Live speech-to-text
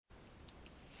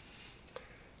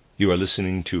You are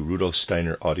listening to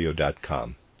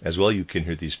RudolfSteinerAudio.com. As well, you can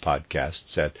hear these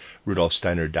podcasts at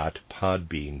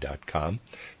rudolfsteiner.podbean.com.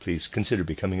 Please consider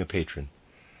becoming a patron.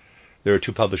 There are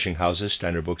two publishing houses,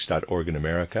 steinerbooks.org in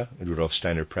America and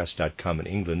rudolfsteinerpress.com in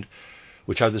England,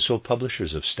 which are the sole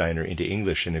publishers of Steiner into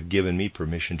English and have given me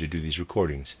permission to do these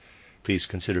recordings. Please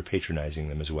consider patronizing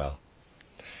them as well.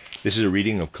 This is a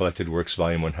reading of Collected Works,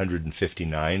 Volume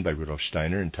 159 by Rudolf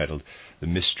Steiner, entitled The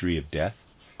Mystery of Death,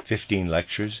 15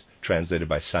 lectures, translated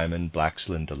by Simon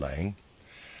Blaxland de Lang.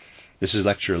 This is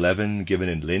Lecture 11, given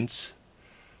in Linz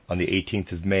on the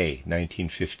 18th of May,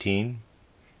 1915,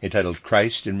 entitled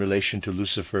Christ in Relation to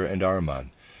Lucifer and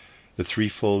Ahriman, the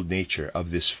Threefold Nature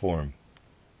of this Form.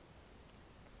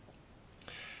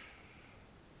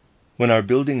 When our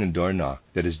building in Dornach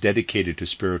that is dedicated to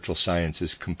spiritual science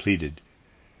is completed,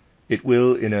 it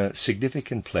will in a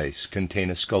significant place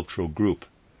contain a sculptural group,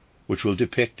 which will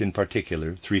depict in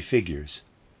particular 3 figures.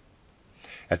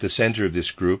 At the center of this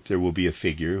group there will be a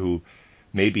figure who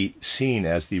may be seen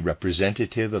as the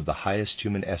representative of the highest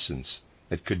human essence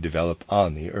that could develop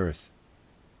on the earth.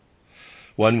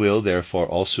 One will therefore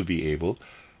also be able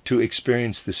to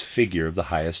experience this figure of the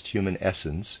highest human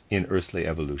essence in earthly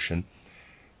evolution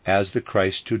as the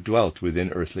Christ who dwelt within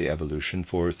earthly evolution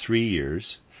for 3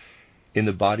 years in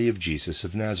the body of Jesus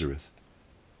of Nazareth.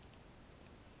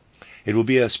 It will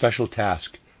be a special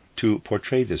task to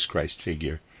portray this Christ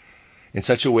figure in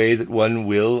such a way that one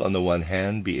will, on the one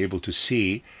hand, be able to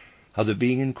see how the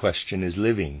being in question is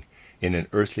living in an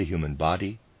earthly human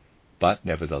body, but,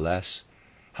 nevertheless,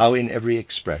 how in every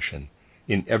expression,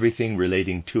 in everything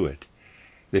relating to it,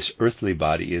 this earthly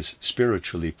body is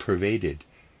spiritually pervaded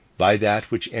by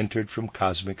that which entered from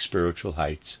cosmic spiritual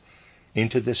heights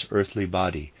into this earthly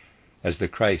body as the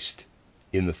Christ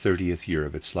in the 30th year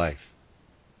of its life.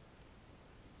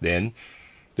 Then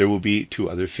there will be 2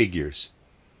 other figures,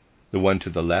 the one to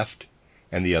the left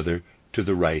and the other to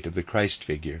the right of the Christ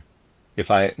figure,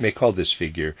 if I may call this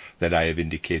figure that I have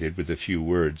indicated with a few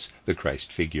words the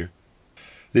Christ figure.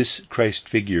 This Christ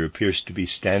figure appears to be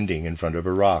standing in front of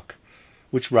a rock,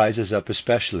 which rises up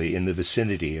especially in the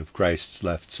vicinity of Christ's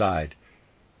left side,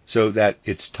 so that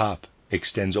its top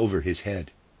extends over his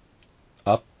head.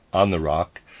 Up on the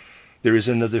rock there is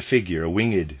another figure, a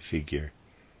winged figure,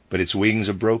 but its wings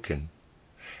are broken,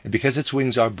 and because its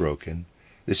wings are broken,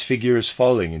 this figure is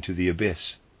falling into the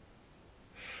abyss.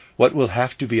 What will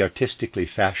have to be artistically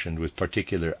fashioned with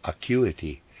particular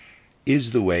acuity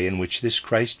is the way in which this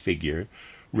Christ figure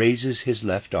raises his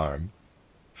left arm,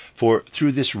 for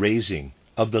through this raising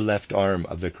of the left arm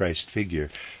of the Christ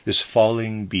figure, this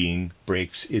falling being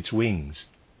breaks its wings.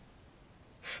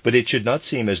 But it should not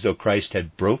seem as though Christ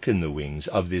had broken the wings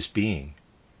of this being,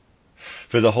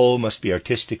 for the whole must be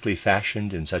artistically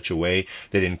fashioned in such a way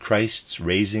that in Christ's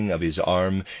raising of his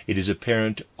arm it is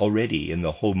apparent already in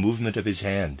the whole movement of his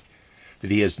hand that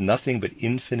he has nothing but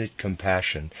infinite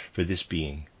compassion for this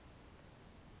being.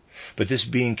 But this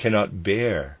being cannot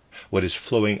bear what is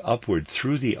flowing upward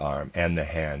through the arm and the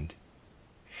hand,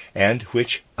 and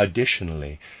which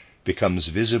additionally becomes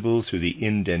visible through the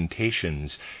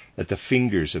indentations that the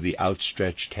fingers of the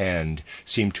outstretched hand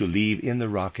seem to leave in the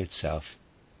rock itself.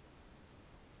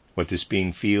 What this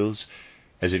being feels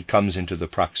as it comes into the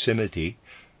proximity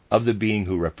of the being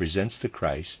who represents the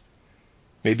Christ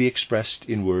may be expressed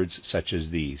in words such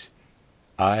as these: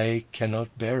 I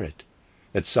cannot bear it,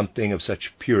 that something of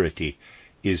such purity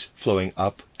is flowing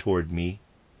up toward me.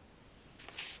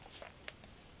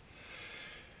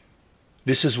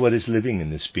 This is what is living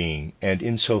in this being, and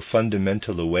in so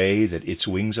fundamental a way that its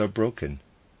wings are broken,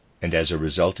 and as a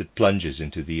result it plunges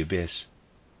into the abyss.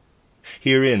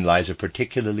 Herein lies a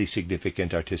particularly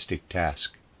significant artistic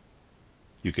task.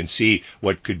 You can see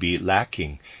what could be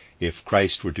lacking if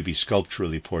Christ were to be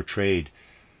sculpturally portrayed,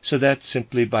 so that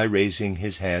simply by raising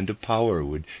his hand a power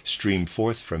would stream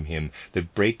forth from him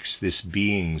that breaks this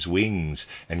being's wings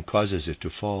and causes it to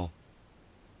fall.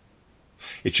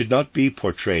 It should not be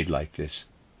portrayed like this,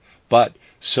 but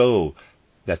so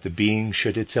that the being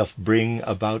should itself bring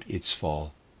about its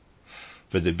fall.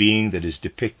 For the being that is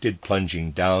depicted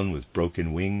plunging down with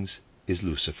broken wings is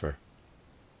Lucifer.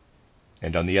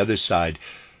 And on the other side,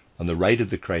 on the right of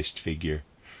the Christ figure,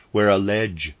 where a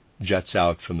ledge juts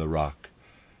out from the rock,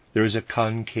 there is a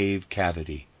concave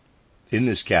cavity. In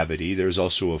this cavity there is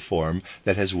also a form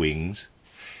that has wings,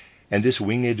 and this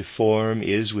winged form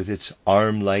is, with its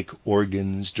arm-like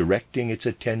organs, directing its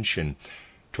attention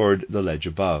toward the ledge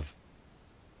above.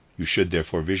 You should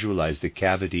therefore visualize the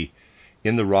cavity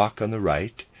in the rock on the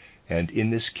right, and in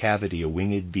this cavity a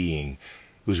winged being,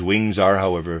 whose wings are,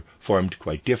 however, formed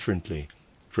quite differently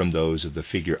from those of the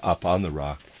figure up on the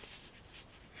rock.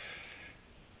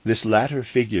 This latter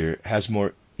figure has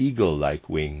more eagle-like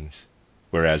wings,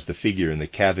 whereas the figure in the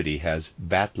cavity has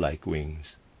bat-like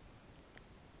wings.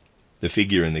 The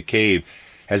figure in the cave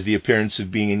has the appearance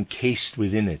of being encased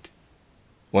within it.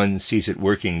 One sees it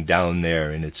working down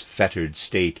there in its fettered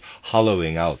state,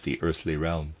 hollowing out the earthly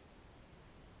realm.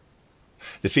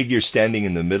 The figure standing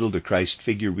in the middle, the Christ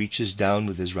figure, reaches down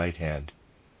with his right hand.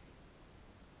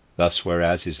 Thus,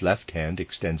 whereas his left hand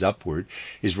extends upward,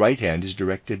 his right hand is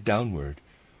directed downward.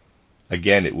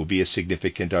 Again, it will be a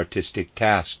significant artistic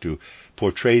task to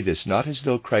portray this not as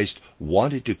though Christ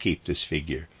wanted to keep this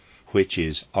figure, which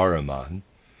is Ahriman,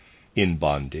 in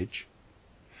bondage,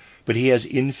 but he has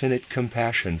infinite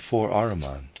compassion for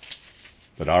Ahriman.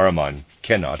 But Ahriman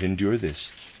cannot endure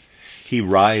this. He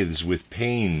writhes with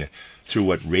pain through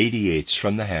what radiates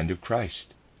from the hand of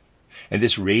Christ. And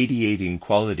this radiating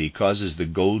quality causes the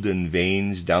golden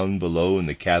veins down below in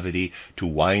the cavity to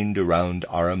wind around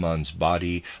Ahriman's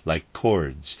body like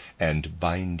cords and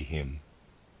bind him.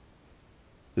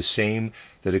 The same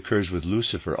that occurs with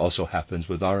Lucifer also happens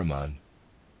with Ahriman.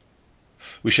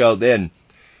 We shall then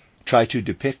try to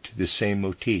depict this same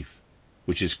motif,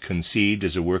 which is conceived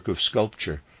as a work of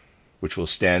sculpture, which will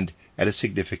stand at a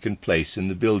significant place in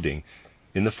the building,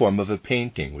 in the form of a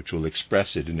painting which will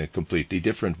express it in a completely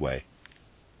different way.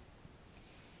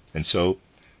 And so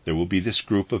there will be this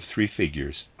group of three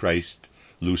figures, Christ,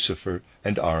 Lucifer,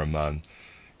 and Ahriman,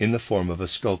 in the form of a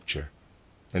sculpture,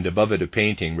 and above it a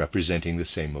painting representing the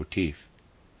same motif.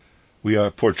 We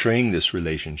are portraying this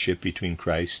relationship between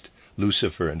Christ,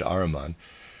 Lucifer, and Ahriman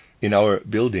in our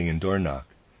building in Dornach,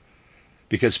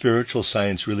 because spiritual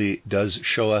science really does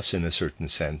show us, in a certain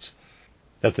sense,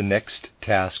 that the next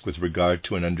task with regard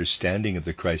to an understanding of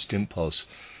the Christ impulse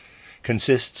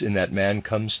consists in that man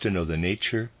comes to know the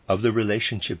nature of the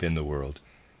relationship in the world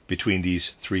between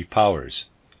these three powers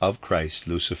of Christ,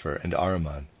 Lucifer, and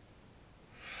Ahriman.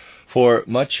 For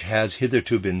much has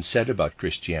hitherto been said about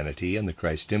Christianity and the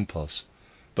Christ impulse,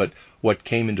 but what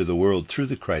came into the world through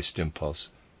the Christ impulse,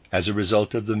 as a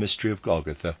result of the mystery of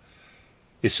Golgotha,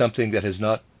 is something that has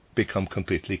not become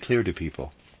completely clear to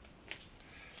people.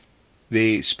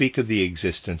 They speak of the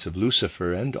existence of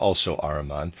Lucifer and also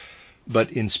Ahriman, but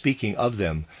in speaking of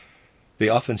them, they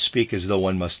often speak as though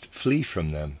one must flee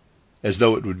from them, as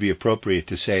though it would be appropriate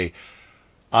to say,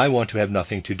 I want to have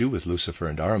nothing to do with Lucifer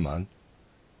and Ahriman.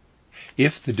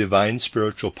 If the divine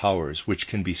spiritual powers, which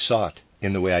can be sought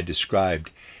in the way I described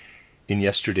in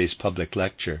yesterday's public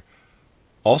lecture,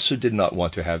 also did not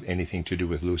want to have anything to do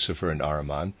with Lucifer and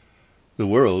Ahriman, the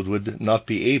world would not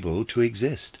be able to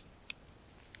exist.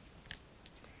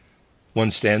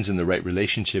 One stands in the right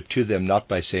relationship to them not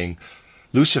by saying,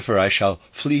 Lucifer, I shall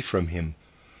flee from him,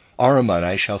 Ahriman,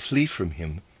 I shall flee from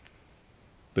him,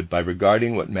 but by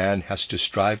regarding what man has to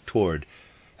strive toward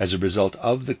as a result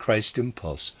of the Christ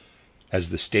impulse, as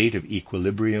the state of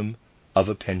equilibrium of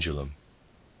a pendulum.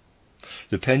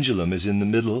 The pendulum is in the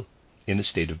middle in a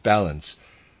state of balance,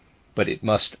 but it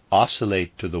must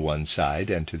oscillate to the one side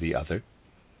and to the other.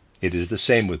 It is the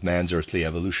same with man's earthly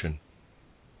evolution.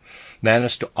 Man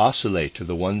has to oscillate to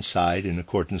the one side in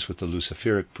accordance with the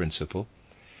Luciferic principle,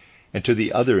 and to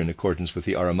the other in accordance with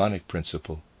the Ahrimanic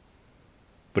principle.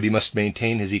 But he must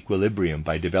maintain his equilibrium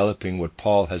by developing what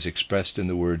Paul has expressed in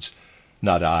the words,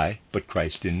 not I, but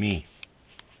Christ in me.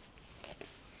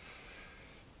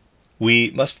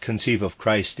 We must conceive of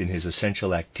Christ in his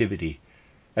essential activity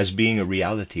as being a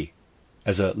reality,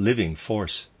 as a living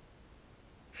force.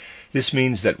 This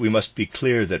means that we must be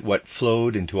clear that what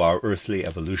flowed into our earthly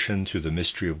evolution through the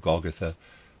mystery of Golgotha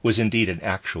was indeed an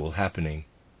actual happening.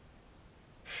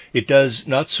 It does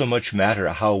not so much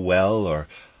matter how well or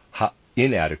how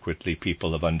inadequately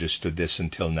people have understood this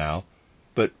until now,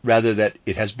 but rather that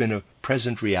it has been a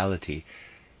present reality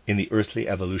in the earthly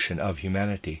evolution of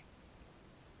humanity.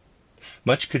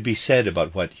 Much could be said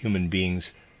about what human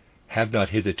beings have not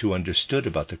hitherto understood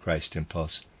about the Christ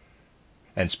impulse,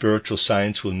 and spiritual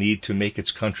science will need to make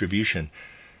its contribution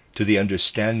to the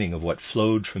understanding of what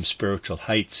flowed from spiritual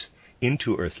heights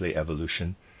into earthly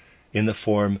evolution in the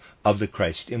form of the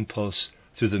Christ impulse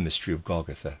through the mystery of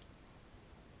Golgotha.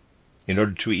 In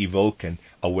order to evoke an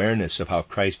awareness of how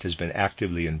Christ has been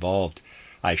actively involved,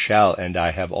 I shall, and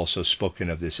I have also spoken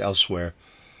of this elsewhere,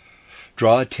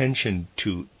 draw attention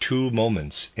to two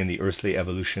moments in the earthly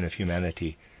evolution of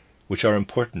humanity which are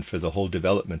important for the whole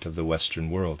development of the Western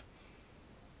world.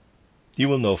 You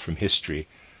will know from history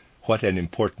what an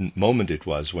important moment it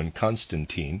was when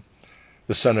Constantine,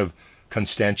 the son of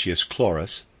Constantius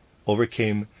Chlorus,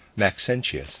 overcame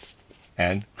Maxentius,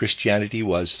 and Christianity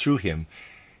was, through him,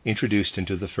 introduced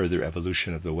into the further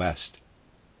evolution of the West.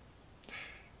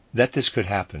 That this could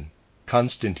happen,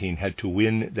 Constantine had to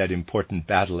win that important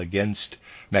battle against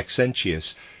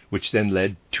Maxentius, which then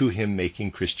led to him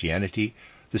making Christianity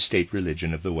the state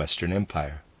religion of the Western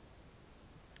Empire.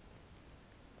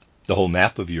 The whole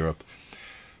map of Europe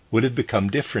would have become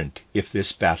different if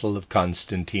this battle of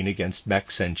Constantine against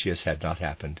Maxentius had not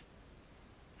happened.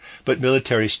 But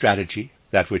military strategy,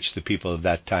 that which the people of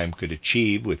that time could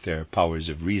achieve with their powers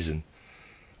of reason,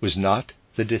 was not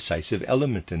the decisive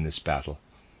element in this battle.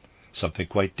 Something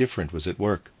quite different was at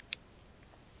work.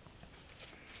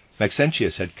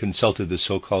 Maxentius had consulted the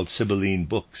so-called Sibylline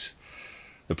books,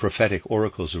 the prophetic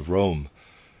oracles of Rome,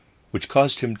 which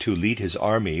caused him to lead his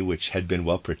army, which had been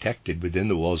well protected within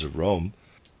the walls of Rome,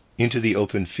 into the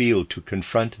open field to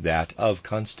confront that of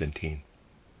Constantine.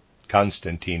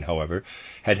 Constantine, however,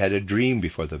 had had a dream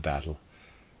before the battle,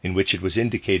 in which it was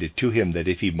indicated to him that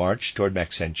if he marched toward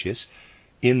Maxentius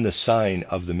in the sign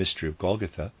of the mystery of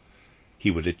Golgotha, he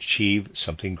would achieve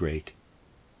something great.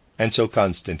 And so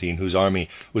Constantine, whose army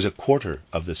was a quarter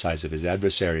of the size of his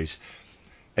adversaries,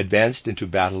 advanced into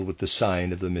battle with the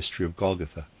sign of the mystery of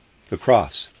Golgotha, the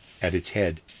cross at its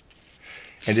head.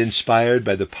 And inspired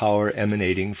by the power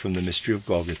emanating from the mystery of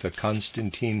Golgotha,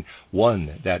 Constantine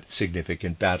won that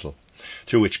significant battle,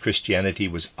 through which Christianity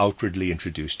was outwardly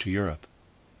introduced to Europe.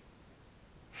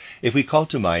 If we call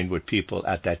to mind what people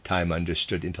at that time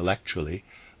understood intellectually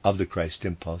of the Christ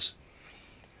impulse,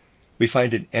 we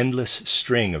find an endless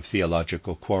string of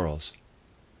theological quarrels.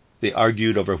 They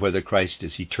argued over whether Christ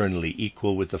is eternally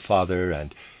equal with the Father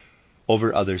and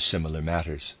over other similar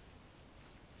matters.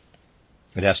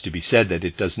 It has to be said that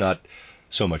it does not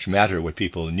so much matter what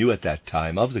people knew at that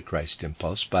time of the Christ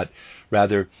impulse, but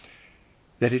rather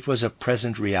that it was a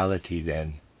present reality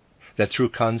then, that through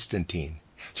Constantine,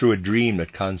 through a dream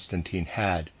that Constantine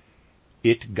had,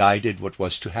 it guided what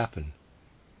was to happen.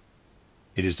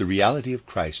 It is the reality of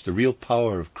Christ, the real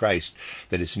power of Christ,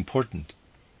 that is important.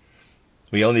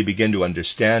 We only begin to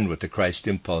understand what the Christ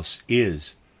impulse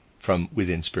is from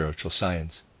within spiritual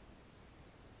science.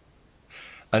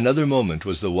 Another moment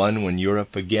was the one when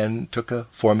Europe again took a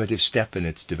formative step in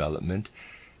its development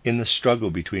in the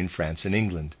struggle between France and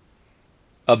England.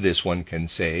 Of this one can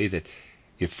say that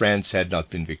if France had not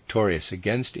been victorious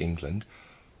against England,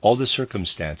 all the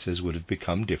circumstances would have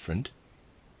become different.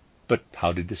 But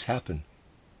how did this happen?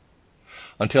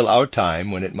 Until our time,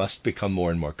 when it must become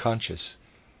more and more conscious,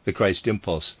 the Christ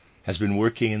impulse has been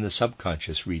working in the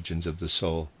subconscious regions of the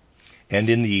soul. And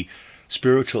in the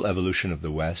spiritual evolution of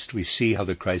the West, we see how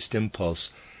the Christ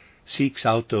impulse seeks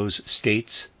out those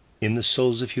states in the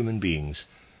souls of human beings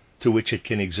through which it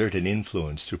can exert an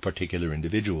influence through particular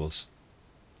individuals.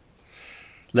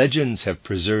 Legends have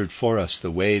preserved for us the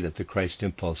way that the Christ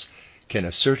impulse can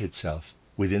assert itself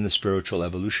within the spiritual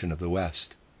evolution of the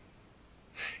West.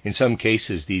 In some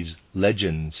cases, these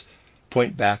legends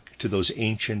point back to those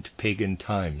ancient pagan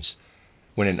times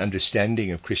when an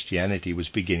understanding of Christianity was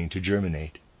beginning to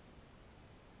germinate.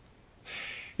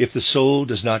 If the soul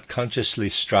does not consciously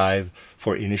strive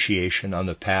for initiation on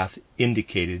the path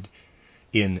indicated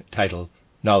in title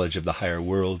Knowledge of the Higher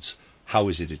Worlds, How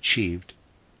is it Achieved?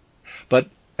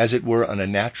 But as it were on a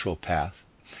natural path,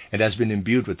 and has been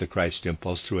imbued with the Christ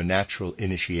impulse through a natural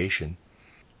initiation,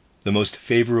 the most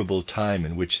favorable time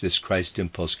in which this Christ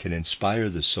impulse can inspire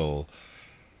the soul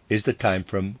is the time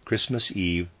from Christmas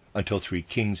Eve until 3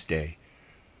 Kings Day,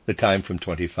 the time from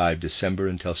 25 December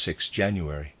until 6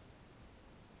 January.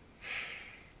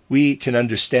 We can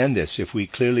understand this if we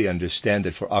clearly understand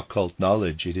that for occult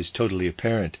knowledge it is totally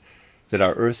apparent that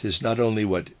our earth is not only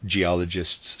what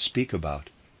geologists speak about.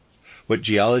 What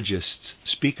geologists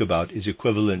speak about is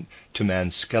equivalent to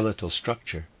man's skeletal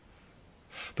structure.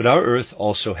 But our earth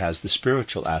also has the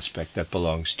spiritual aspect that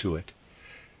belongs to it,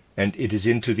 and it is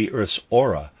into the earth's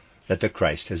aura that the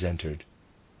Christ has entered.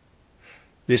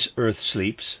 This earth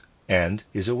sleeps and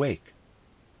is awake,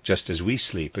 just as we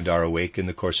sleep and are awake in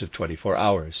the course of 24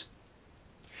 hours.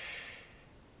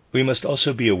 We must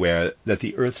also be aware that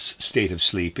the earth's state of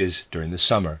sleep is during the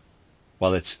summer,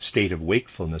 while its state of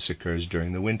wakefulness occurs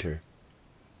during the winter.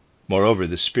 Moreover,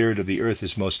 the spirit of the earth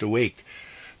is most awake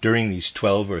during these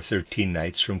 12 or 13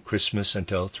 nights from Christmas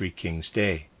until 3 Kings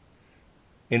Day.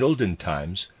 In olden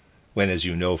times, when, as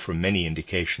you know from many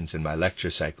indications in my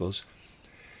lecture cycles,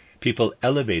 people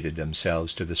elevated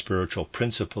themselves to the spiritual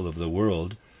principle of the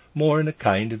world more in a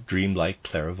kind of dreamlike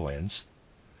clairvoyance,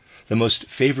 the most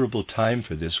favorable time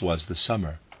for this was the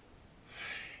summer.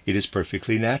 It is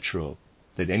perfectly natural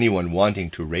that anyone wanting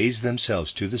to raise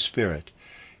themselves to the spirit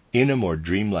in a more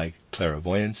dreamlike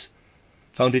clairvoyance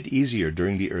found it easier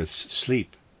during the earth's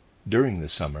sleep, during the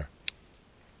summer.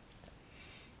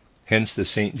 Hence the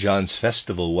St. John's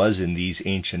festival was in these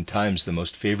ancient times the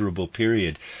most favorable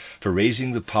period for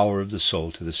raising the power of the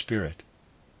soul to the spirit.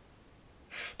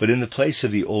 But in the place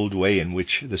of the old way in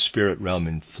which the spirit realm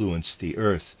influenced the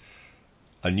earth,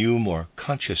 a new, more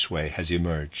conscious way has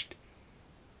emerged.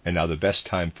 And now the best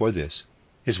time for this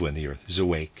is when the earth is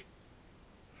awake.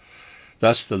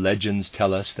 Thus the legends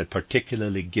tell us that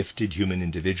particularly gifted human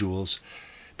individuals,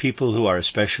 people who are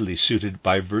especially suited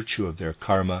by virtue of their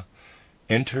karma,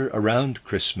 enter around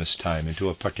Christmas time into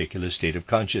a particular state of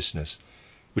consciousness,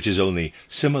 which is only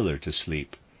similar to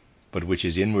sleep, but which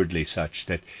is inwardly such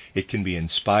that it can be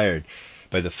inspired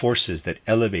by the forces that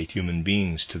elevate human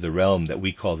beings to the realm that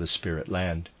we call the spirit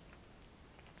land.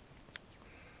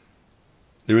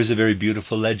 There is a very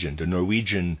beautiful legend, a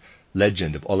Norwegian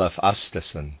legend of Olaf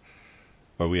Astason,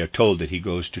 where we are told that he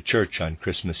goes to church on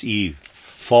Christmas Eve,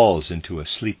 falls into a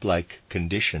sleep-like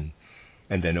condition,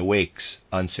 and then awakes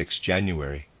on 6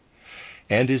 January,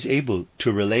 and is able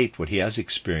to relate what he has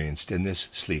experienced in this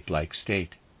sleep-like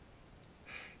state.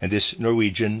 And this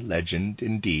Norwegian legend,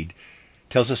 indeed,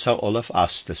 tells us how Olaf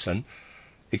Astason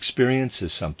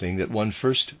experiences something that one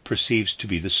first perceives to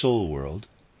be the soul world,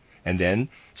 and then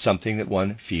something that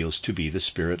one feels to be the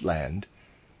spirit land,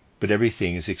 but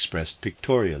everything is expressed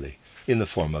pictorially in the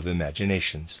form of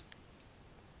imaginations.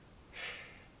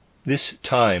 This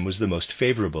time was the most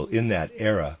favorable in that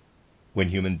era, when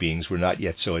human beings were not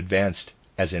yet so advanced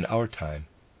as in our time.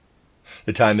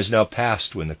 The time is now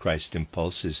past when the Christ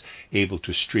impulse is able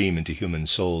to stream into human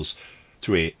souls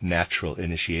through a natural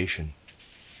initiation.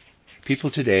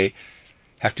 People today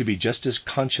have to be just as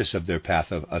conscious of their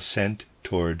path of ascent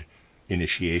toward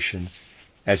initiation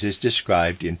as is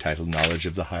described in Title Knowledge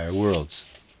of the Higher Worlds.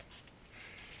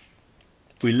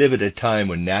 We live at a time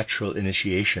when natural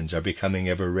initiations are becoming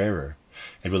ever rarer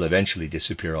and will eventually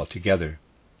disappear altogether,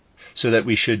 so that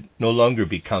we should no longer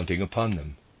be counting upon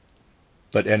them.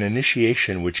 But an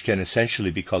initiation which can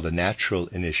essentially be called a natural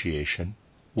initiation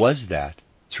was that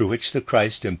through which the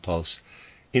Christ impulse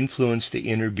influenced the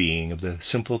inner being of the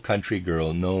simple country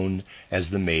girl known as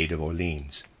the Maid of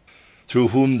Orleans, through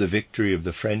whom the victory of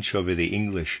the French over the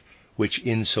English, which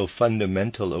in so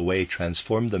fundamental a way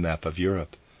transformed the map of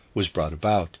Europe, was brought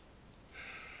about.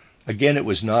 Again, it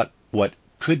was not what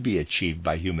could be achieved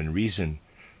by human reason,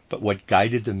 but what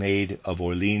guided the Maid of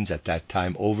Orleans at that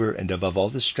time over and above all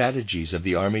the strategies of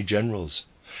the army generals,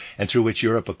 and through which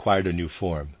Europe acquired a new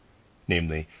form,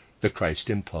 namely the Christ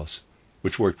impulse,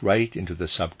 which worked right into the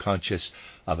subconscious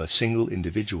of a single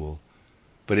individual,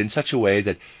 but in such a way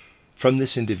that from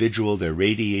this individual there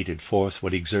radiated forth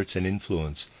what exerts an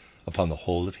influence upon the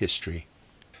whole of history.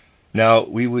 Now,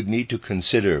 we would need to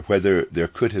consider whether there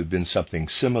could have been something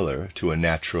similar to a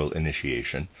natural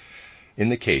initiation in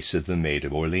the case of the Maid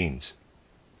of Orleans,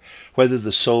 whether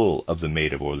the soul of the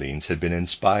Maid of Orleans had been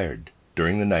inspired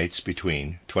during the nights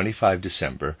between 25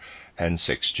 December and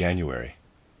 6 January.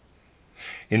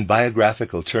 In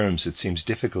biographical terms, it seems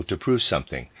difficult to prove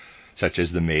something, such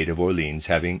as the Maid of Orleans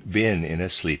having been in a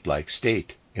sleep-like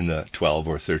state in the 12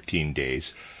 or 13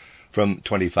 days from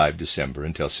 25 December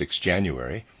until 6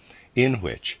 January, in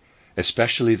which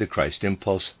especially the Christ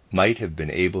impulse might have been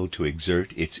able to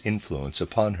exert its influence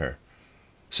upon her,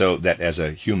 so that as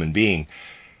a human being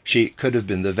she could have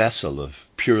been the vessel of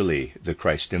purely the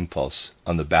Christ impulse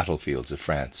on the battlefields of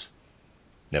France.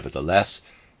 Nevertheless,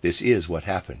 this is what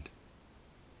happened.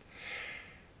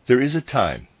 There is a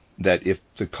time that, if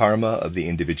the karma of the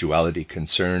individuality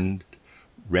concerned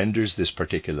renders this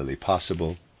particularly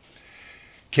possible,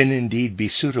 can indeed be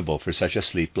suitable for such a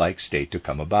sleep-like state to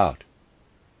come about.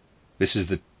 This is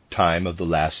the time of the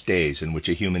last days in which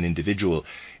a human individual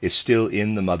is still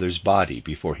in the mother's body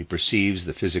before he perceives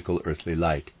the physical earthly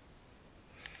light.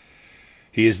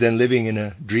 He is then living in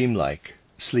a dreamlike,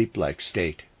 sleep-like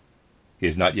state. He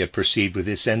has not yet perceived with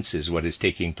his senses what is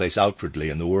taking place outwardly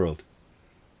in the world.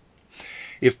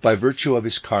 If by virtue of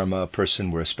his karma a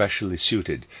person were especially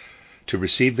suited to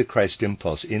receive the Christ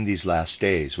impulse in these last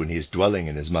days when he is dwelling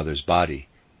in his mother's body,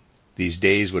 these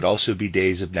days would also be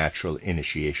days of natural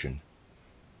initiation.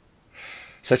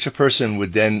 Such a person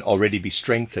would then already be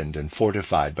strengthened and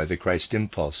fortified by the Christ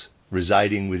impulse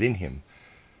residing within him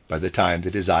by the time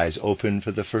that his eyes open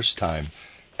for the first time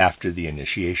after the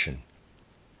initiation.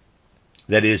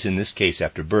 That is, in this case,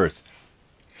 after birth.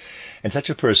 And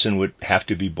such a person would have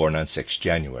to be born on 6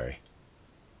 January.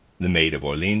 The Maid of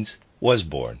Orleans was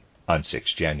born on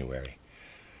 6 January.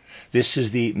 This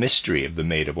is the mystery of the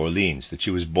Maid of Orleans, that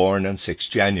she was born on 6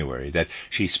 January, that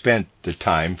she spent the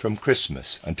time from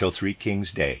Christmas until Three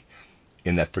Kings' Day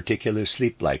in that particular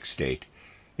sleep-like state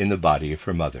in the body of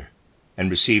her mother,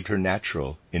 and received her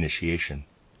natural initiation.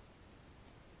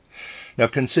 Now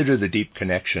consider the deep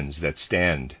connections that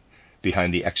stand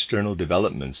behind the external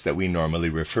developments that we normally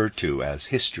refer to as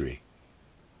history.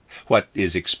 What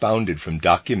is expounded from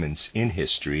documents in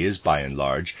history is, by and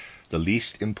large, the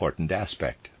least important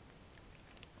aspect.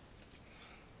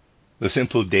 The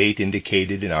simple date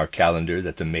indicated in our calendar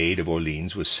that the Maid of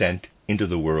Orleans was sent into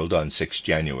the world on 6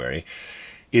 January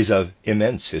is of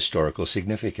immense historical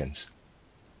significance.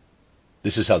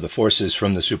 This is how the forces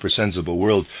from the supersensible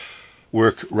world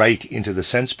work right into the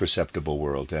sense-perceptible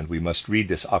world, and we must read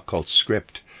this occult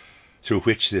script through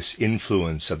which this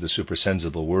influence of the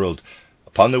supersensible world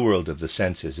upon the world of the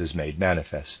senses is made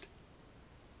manifest.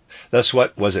 Thus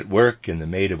what was at work in the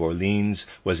Maid of Orleans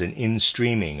was an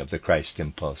in-streaming of the Christ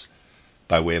impulse,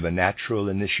 by way of a natural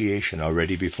initiation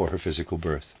already before her physical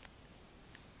birth.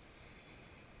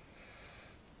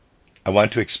 I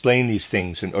want to explain these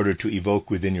things in order to evoke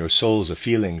within your souls a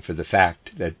feeling for the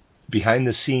fact that behind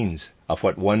the scenes of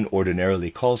what one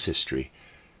ordinarily calls history,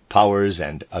 powers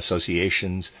and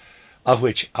associations of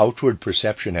which outward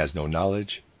perception has no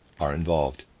knowledge are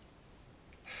involved.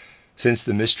 Since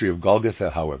the mystery of Golgotha,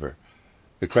 however,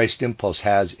 the Christ impulse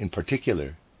has, in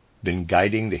particular, been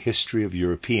guiding the history of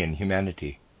European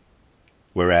humanity,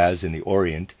 whereas in the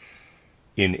Orient,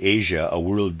 in Asia, a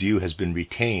worldview has been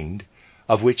retained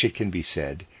of which it can be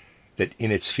said that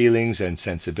in its feelings and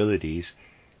sensibilities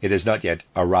it has not yet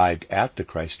arrived at the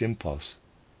Christ impulse.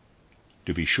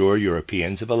 To be sure,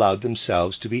 Europeans have allowed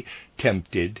themselves to be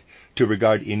tempted to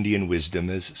regard Indian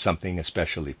wisdom as something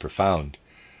especially profound,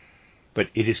 but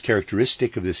it is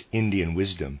characteristic of this Indian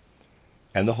wisdom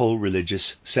and the whole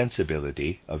religious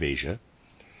sensibility of Asia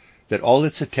that all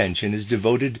its attention is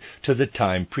devoted to the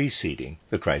time preceding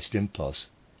the Christ impulse,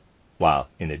 while,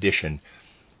 in addition,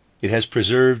 it has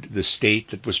preserved the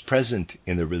state that was present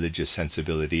in the religious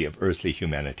sensibility of earthly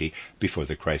humanity before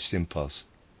the Christ impulse.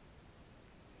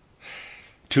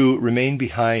 To remain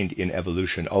behind in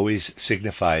evolution always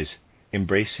signifies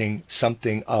embracing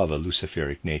something of a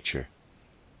Luciferic nature,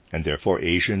 and therefore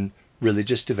Asian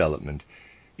religious development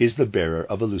is the bearer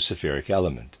of a Luciferic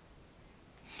element.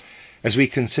 As we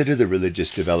consider the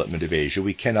religious development of Asia,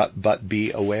 we cannot but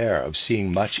be aware of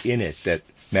seeing much in it that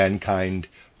mankind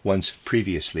once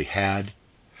previously had,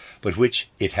 but which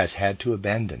it has had to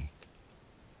abandon.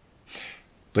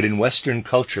 But in Western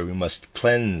culture we must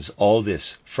cleanse all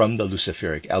this from the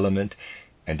Luciferic element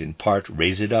and in part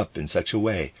raise it up in such a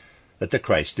way that the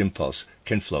Christ impulse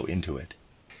can flow into it.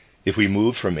 If we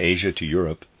move from Asia to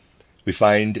Europe, we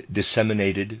find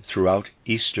disseminated throughout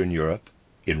Eastern Europe,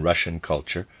 in Russian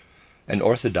culture, an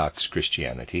Orthodox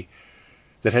Christianity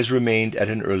that has remained at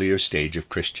an earlier stage of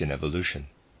Christian evolution,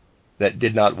 that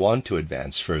did not want to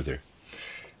advance further,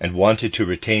 and wanted to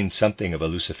retain something of a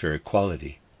Luciferic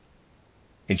quality.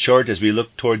 In short, as we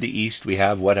look toward the East, we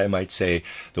have what I might say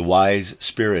the wise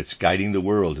spirits guiding the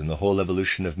world and the whole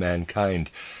evolution of mankind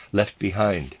left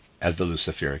behind as the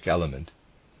Luciferic element.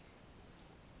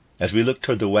 As we look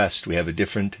toward the West, we have a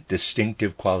different,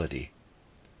 distinctive quality.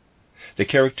 The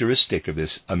characteristic of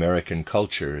this American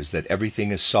culture is that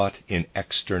everything is sought in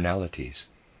externalities.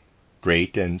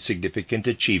 Great and significant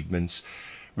achievements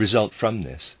result from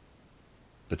this.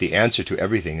 But the answer to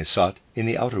everything is sought in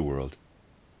the outer world.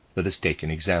 Let us take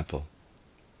an example.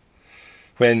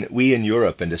 When we in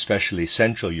Europe, and especially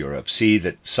Central Europe, see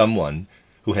that someone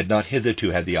who had not hitherto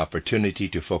had the opportunity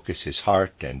to focus his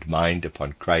heart and mind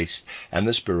upon Christ and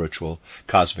the spiritual,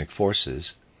 cosmic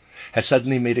forces, has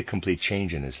suddenly made a complete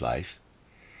change in his life,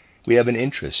 we have an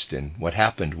interest in what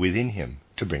happened within him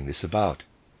to bring this about.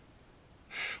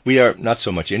 We are not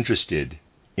so much interested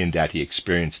in that he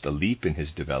experienced a leap in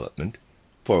his development,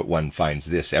 for one finds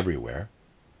this everywhere.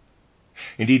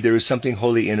 Indeed, there is something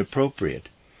wholly inappropriate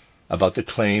about the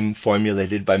claim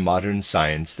formulated by modern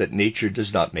science that nature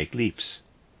does not make leaps.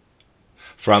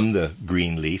 From the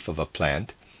green leaf of a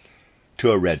plant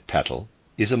to a red petal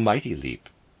is a mighty leap.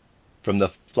 From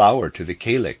the flower to the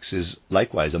calyx is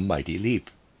likewise a mighty leap.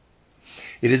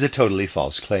 It is a totally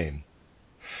false claim,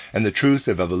 and the truth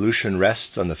of evolution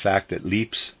rests on the fact that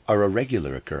leaps are a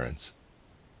regular occurrence.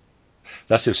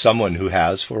 Thus, if someone who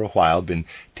has for a while been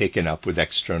taken up with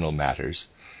external matters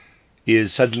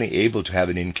is suddenly able to have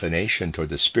an inclination toward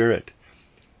the spirit,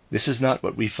 this is not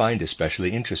what we find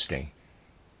especially interesting,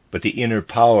 but the inner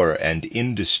power and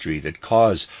industry that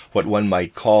cause what one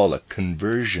might call a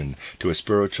conversion to a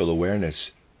spiritual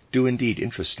awareness do indeed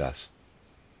interest us.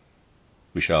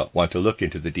 We shall want to look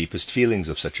into the deepest feelings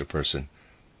of such a person.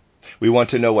 We want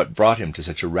to know what brought him to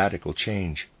such a radical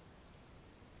change.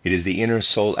 It is the inner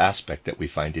soul aspect that we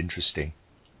find interesting.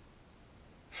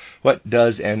 What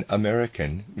does an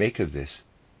American make of this?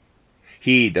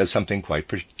 He does something quite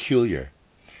peculiar.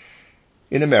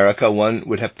 In America, one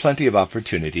would have plenty of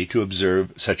opportunity to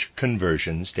observe such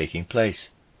conversions taking place.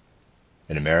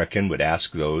 An American would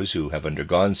ask those who have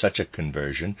undergone such a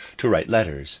conversion to write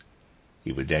letters.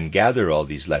 He would then gather all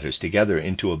these letters together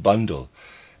into a bundle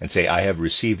and say, I have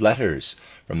received letters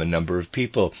from a number of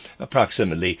people.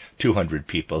 Approximately 200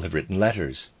 people have written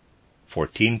letters.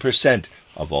 14%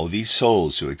 of all these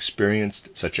souls who experienced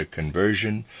such a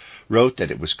conversion wrote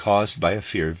that it was caused by a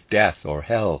fear of death or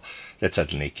hell that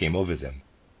suddenly came over them.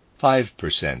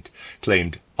 5%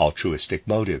 claimed altruistic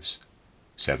motives.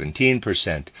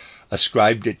 17%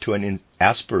 ascribed it to an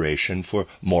aspiration for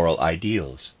moral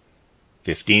ideals.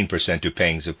 15% to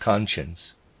pangs of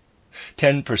conscience.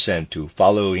 10% to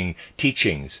following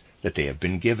teachings that they have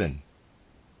been given.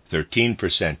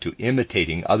 13% to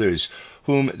imitating others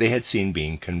whom they had seen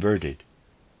being converted.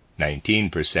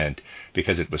 19%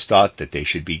 because it was thought that they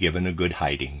should be given a good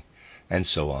hiding, and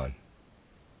so on.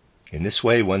 In this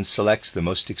way one selects the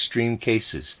most extreme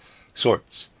cases,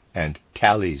 sorts and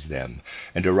tallies them,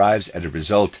 and arrives at a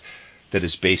result that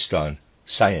is based on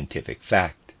scientific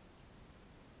fact.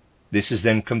 This is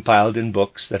then compiled in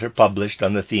books that are published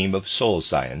on the theme of soul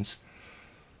science.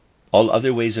 All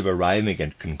other ways of arriving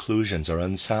at conclusions are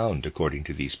unsound, according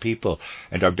to these people,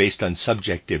 and are based on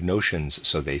subjective notions,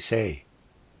 so they say.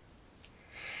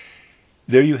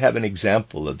 There you have an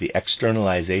example of the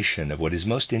externalization of what is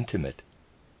most intimate,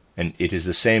 and it is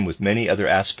the same with many other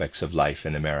aspects of life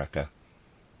in America.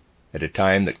 At a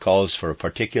time that calls for a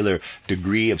particular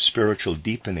degree of spiritual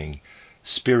deepening,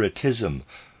 spiritism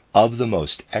of the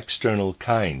most external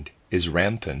kind is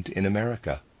rampant in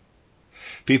America.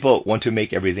 People want to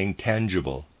make everything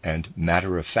tangible and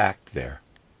matter-of-fact there.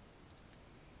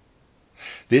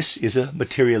 This is a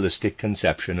materialistic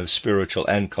conception of spiritual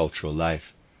and cultural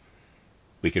life.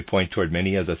 We could point toward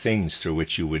many other things through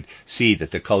which you would see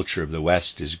that the culture of the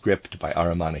West is gripped by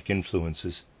Ahrimanic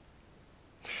influences.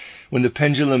 When the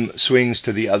pendulum swings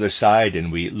to the other side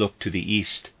and we look to the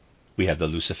east, we have the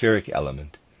Luciferic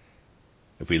element.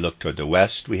 If we look toward the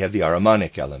west, we have the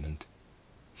Ahrimanic element.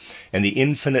 And the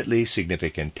infinitely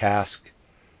significant task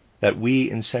that we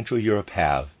in Central Europe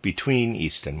have between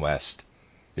East and West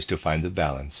is to find the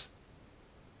balance.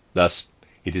 Thus,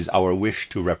 it is our wish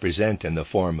to represent in the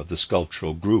form of the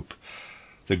sculptural group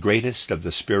the greatest of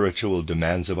the spiritual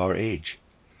demands of our age,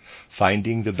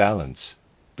 finding the balance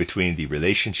between the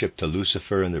relationship to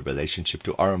Lucifer and the relationship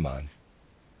to Ahriman.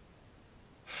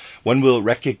 One will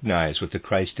recognize what the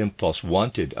Christ impulse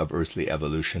wanted of earthly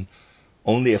evolution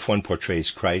only if one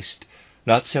portrays Christ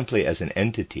not simply as an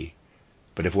entity,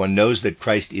 but if one knows that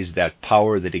Christ is that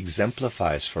power that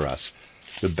exemplifies for us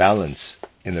the balance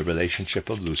in the relationship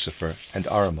of Lucifer and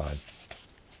Ahriman.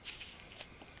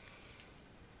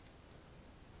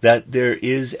 That there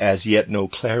is as yet no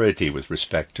clarity with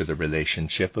respect to the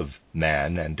relationship of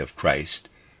man and of Christ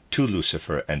to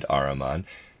Lucifer and Ahriman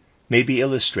may be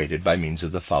illustrated by means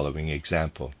of the following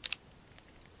example.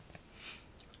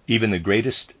 Even the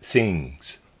greatest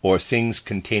things, or things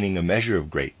containing a measure of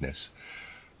greatness,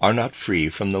 are not free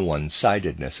from the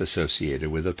one-sidedness associated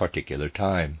with a particular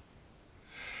time.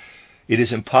 It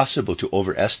is impossible to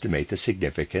overestimate the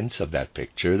significance of that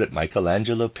picture that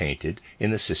Michelangelo painted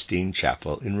in the Sistine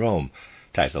Chapel in Rome,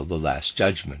 titled The Last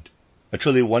Judgment, a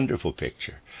truly wonderful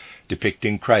picture,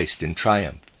 depicting Christ in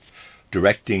triumph,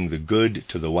 directing the good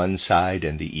to the one side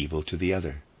and the evil to the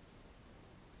other.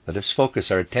 Let us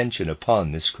focus our attention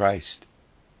upon this Christ.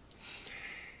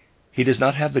 He does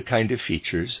not have the kind of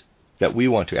features that we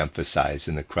want to emphasize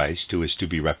in the Christ who is to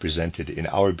be represented in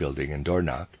our building in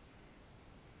Dornach.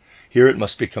 Here it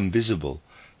must become visible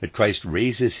that Christ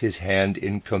raises his hand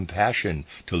in compassion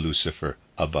to Lucifer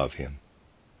above him.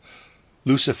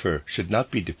 Lucifer should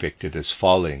not be depicted as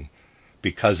falling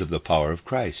because of the power of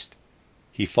Christ.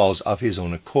 He falls of his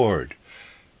own accord,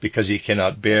 because he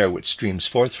cannot bear what streams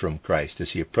forth from Christ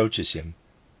as he approaches him.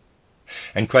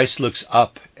 And Christ looks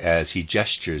up as he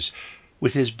gestures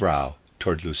with his brow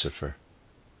toward Lucifer.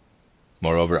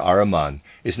 Moreover, Ahriman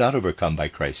is not overcome by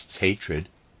Christ's hatred.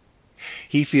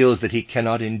 He feels that he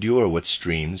cannot endure what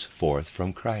streams forth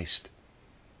from Christ.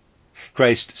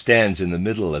 Christ stands in the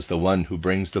middle as the one who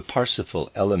brings the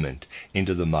Parsifal element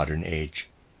into the modern age,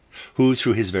 who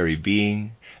through his very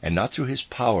being, and not through his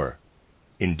power,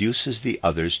 induces the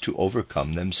others to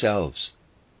overcome themselves,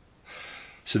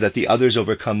 so that the others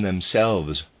overcome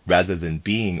themselves rather than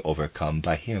being overcome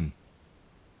by him.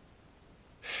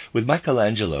 With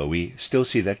Michelangelo, we still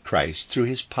see that Christ, through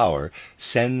his power,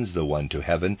 sends the one to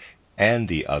heaven and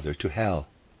the other to hell.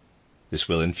 This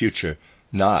will in future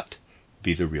not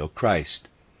be the real Christ,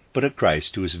 but a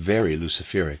Christ who is very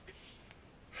Luciferic.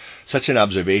 Such an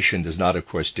observation does not, of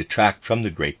course, detract from the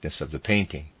greatness of the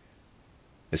painting.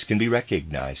 This can be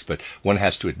recognized, but one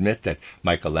has to admit that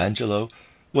Michelangelo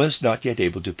was not yet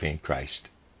able to paint Christ,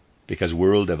 because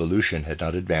world evolution had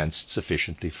not advanced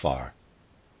sufficiently far.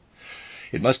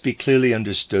 It must be clearly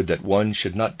understood that one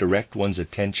should not direct one's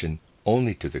attention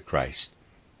only to the Christ,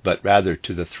 but rather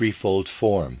to the threefold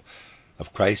form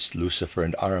of Christ, Lucifer,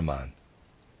 and Ahriman.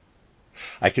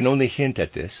 I can only hint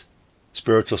at this.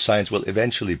 Spiritual science will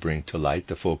eventually bring to light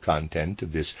the full content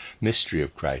of this mystery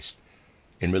of Christ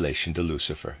in relation to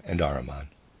Lucifer and Ahriman.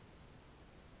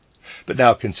 But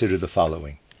now consider the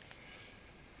following.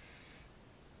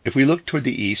 If we look toward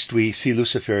the east, we see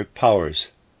Luciferic powers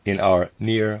in our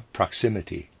near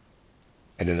proximity,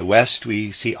 and in the west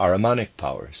we see Ahrimanic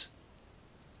powers.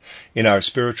 In our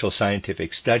spiritual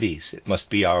scientific studies, it must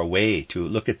be our way to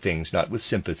look at things not with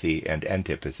sympathy and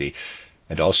antipathy,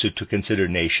 and also to consider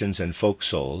nations and folk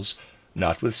souls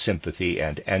not with sympathy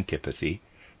and antipathy,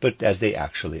 but as they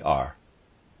actually are.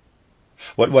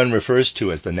 What one refers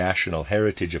to as the national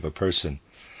heritage of a person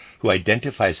who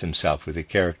identifies himself with the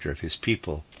character of his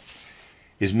people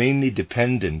is mainly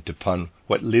dependent upon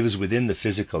what lives within the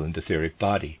physical and etheric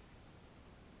body.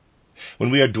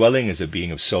 When we are dwelling as a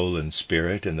being of soul and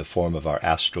spirit in the form of our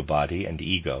astral body and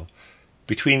ego,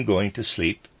 between going to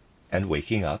sleep and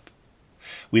waking up,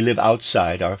 we live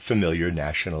outside our familiar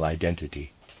national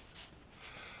identity.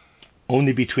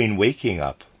 Only between waking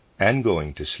up and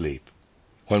going to sleep,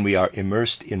 when we are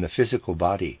immersed in the physical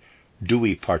body, do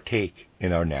we partake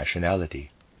in our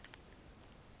nationality.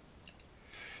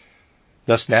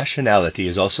 Thus, nationality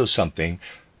is also something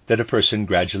that a person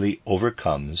gradually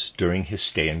overcomes during his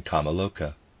stay in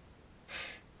Kamaloka.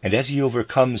 And as he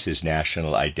overcomes his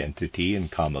national identity in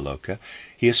Kamaloka,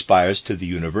 he aspires to the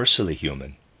universally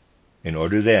human, in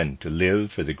order then to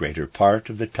live for the greater part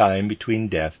of the time between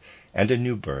death and a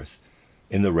new birth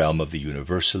in the realm of the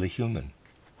universally human.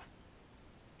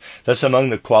 Thus,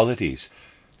 among the qualities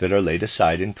that are laid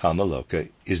aside in Kamaloka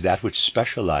is that which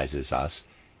specializes us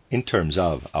in terms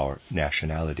of our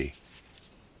nationality.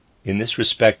 In this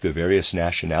respect, the various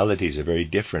nationalities are very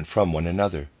different from one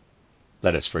another.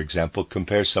 Let us, for example,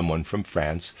 compare someone from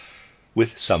France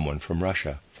with someone from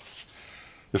Russia.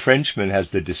 The Frenchman has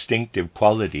the distinctive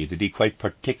quality that he quite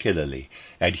particularly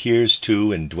adheres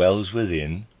to and dwells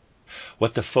within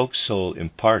what the folk soul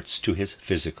imparts to his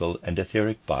physical and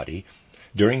etheric body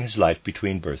during his life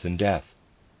between birth and death.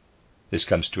 This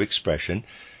comes to expression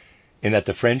in that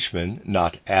the Frenchman,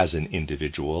 not as an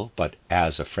individual, but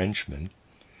as a Frenchman,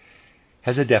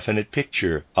 has a definite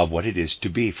picture of what it is to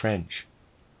be French,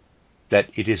 that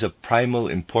it is of primal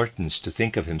importance to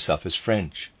think of himself as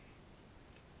French.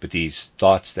 But these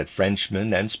thoughts that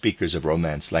Frenchmen and speakers of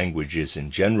Romance languages in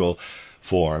general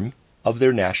form of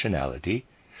their nationality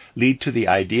lead to the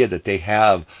idea that they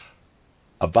have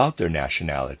about their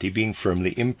nationality being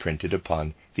firmly imprinted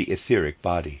upon the etheric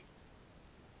body.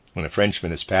 When a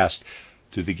Frenchman has passed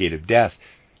through the gate of death,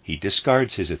 he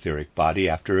discards his etheric body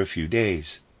after a few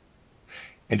days,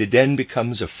 and it then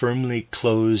becomes a firmly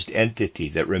closed entity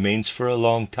that remains for a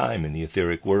long time in the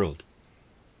etheric world.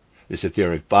 This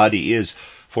etheric body is,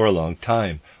 for a long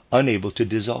time, unable to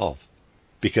dissolve,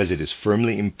 because it is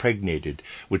firmly impregnated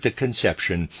with the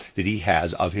conception that he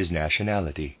has of his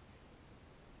nationality.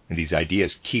 And these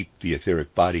ideas keep the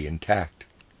etheric body intact.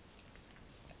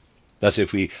 Thus,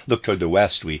 if we look toward the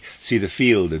west, we see the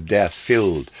field of death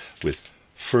filled with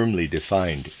firmly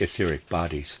defined etheric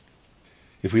bodies.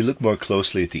 If we look more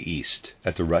closely at the east,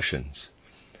 at the Russians,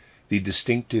 the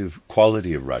distinctive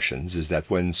quality of Russians is that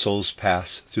when souls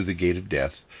pass through the gate of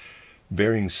death,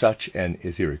 bearing such an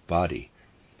etheric body,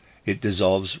 it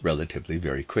dissolves relatively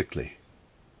very quickly.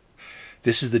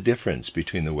 This is the difference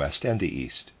between the West and the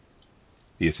East.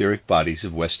 The etheric bodies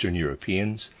of Western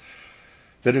Europeans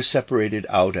that are separated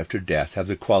out after death have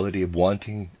the quality of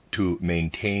wanting to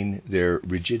maintain their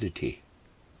rigidity.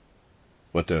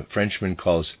 What the Frenchman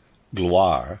calls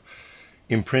gloire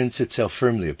imprints itself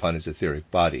firmly upon his etheric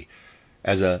body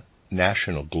as a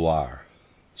national gloire,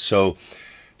 so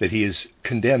that he is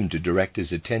condemned to direct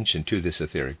his attention to this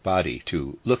etheric body,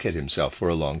 to look at himself for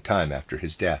a long time after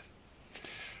his death.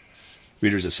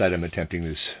 Readers aside, I'm attempting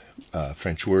this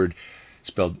French word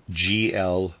spelled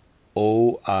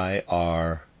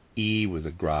Gloire with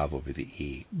a grave over the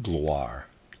E, gloire.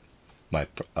 My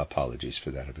apologies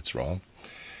for that if it's wrong.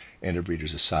 End of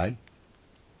readers aside.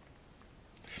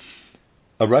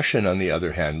 A Russian, on the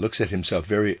other hand, looks at himself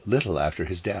very little after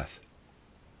his death.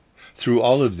 Through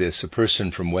all of this, a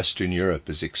person from Western Europe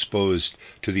is exposed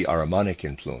to the Ahrimanic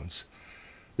influence.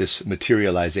 This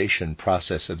materialization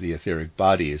process of the etheric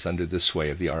body is under the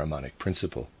sway of the Ahrimanic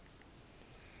principle.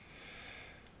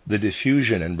 the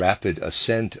diffusion and rapid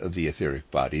ascent of the etheric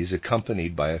bodies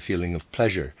accompanied by a feeling of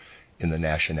pleasure in the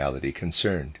nationality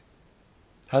concerned.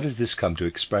 How does this come to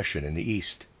expression in the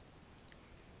East?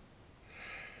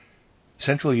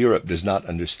 Central Europe does not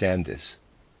understand this,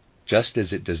 just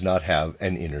as it does not have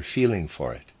an inner feeling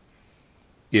for it.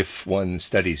 If one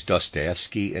studies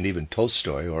Dostoevsky and even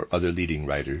Tolstoy or other leading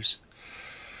writers,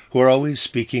 who are always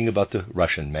speaking about the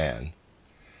Russian man,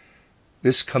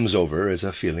 this comes over as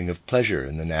a feeling of pleasure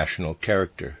in the national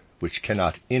character, which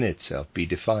cannot in itself be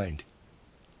defined.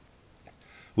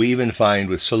 We even find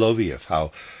with Soloviev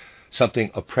how something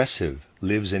oppressive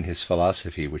lives in his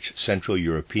philosophy which Central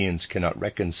Europeans cannot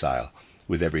reconcile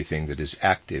with everything that is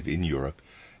active in Europe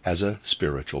as a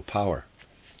spiritual power.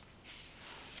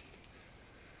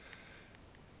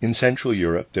 In Central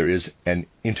Europe there is an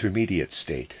intermediate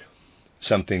state,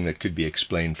 something that could be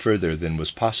explained further than was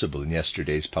possible in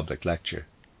yesterday's public lecture.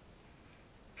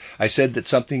 I said that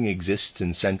something exists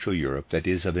in Central Europe that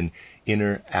is of an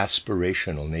inner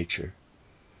aspirational nature.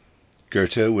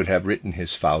 Goethe would have written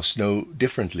his Faust no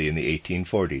differently in the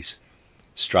 1840s.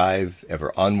 Strive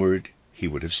ever onward, he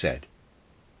would have said.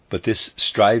 But this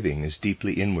striving is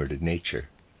deeply inward in nature.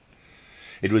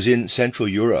 It was in Central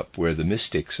Europe where the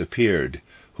mystics appeared,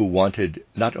 who wanted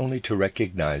not only to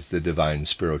recognize the divine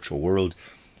spiritual world,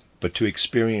 but to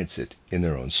experience it in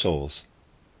their own souls.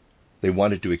 They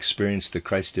wanted to experience the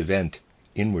Christ event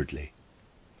inwardly.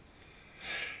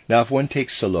 Now, if one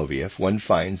takes Soloviev, one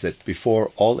finds that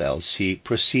before all else he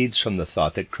proceeds from the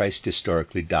thought that Christ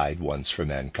historically died once for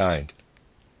mankind.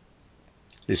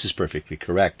 This is perfectly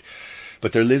correct,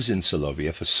 but there lives in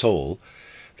Soloviev a soul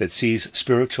that sees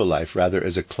spiritual life rather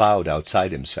as a cloud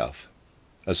outside himself,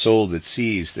 a soul that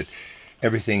sees that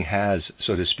everything has,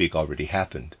 so to speak, already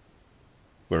happened,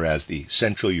 whereas the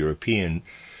Central European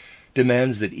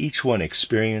demands that each one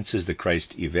experiences the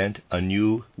Christ event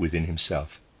anew within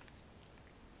himself.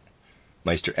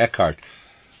 Meister Eckhart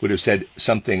would have said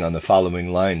something on the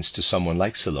following lines to someone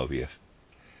like Soloviev,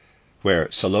 where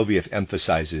Soloviev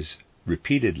emphasizes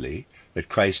repeatedly that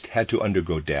Christ had to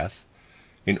undergo death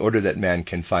in order that man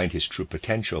can find his true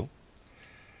potential.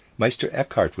 Meister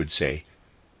Eckhart would say,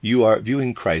 "You are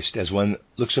viewing Christ as one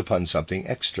looks upon something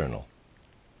external.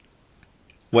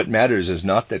 What matters is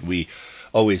not that we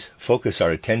always focus our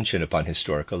attention upon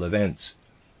historical events,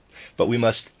 but we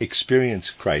must experience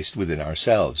Christ within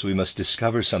ourselves. We must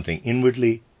discover something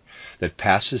inwardly that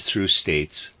passes through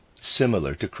states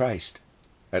similar to Christ,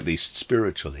 at least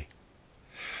spiritually,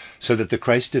 so that the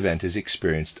Christ event is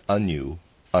experienced anew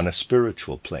on a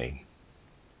spiritual plane."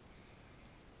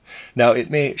 Now, it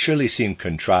may surely seem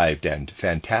contrived and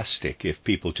fantastic if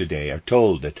people today are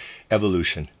told that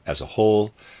evolution as a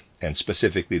whole, and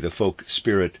specifically the folk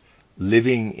spirit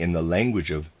living in the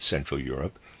language of Central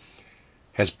Europe,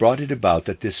 has brought it about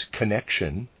that this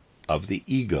connection of the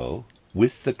ego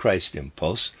with the Christ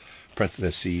impulse,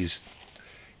 parentheses,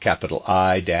 capital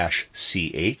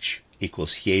I-CH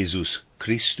equals Jesus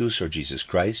Christus or Jesus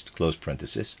Christ, close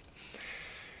parenthesis,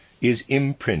 is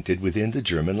imprinted within the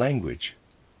German language.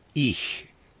 Ich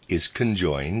is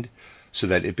conjoined so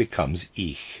that it becomes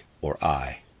ich, or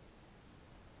I.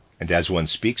 And as one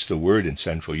speaks the word in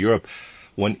Central Europe,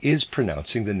 one is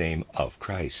pronouncing the name of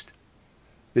Christ.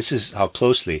 This is how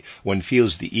closely one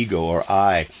feels the ego or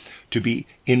I to be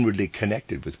inwardly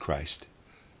connected with Christ.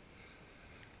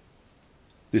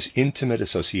 This intimate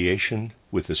association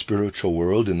with the spiritual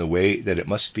world in the way that it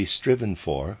must be striven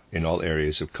for in all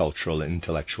areas of cultural and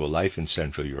intellectual life in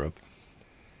Central Europe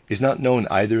is not known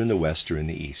either in the West or in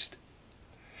the East.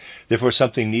 Therefore,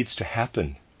 something needs to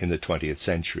happen in the 20th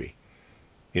century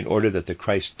in order that the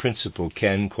Christ principle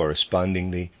can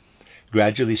correspondingly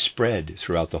gradually spread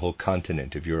throughout the whole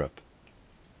continent of Europe.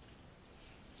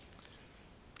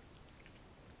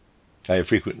 I have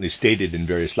frequently stated in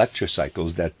various lecture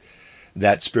cycles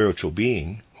that spiritual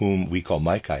being, whom we call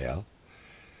Michael,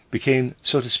 became,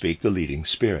 so to speak, the leading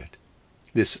spirit.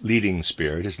 This leading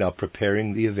spirit is now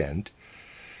preparing the event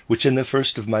which in the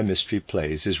first of my mystery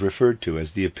plays is referred to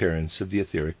as the appearance of the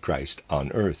etheric Christ on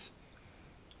earth,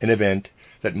 an event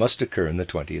that must occur in the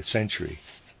 20th century.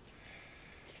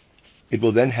 It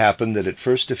will then happen that at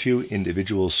first a few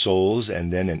individual souls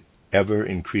and then an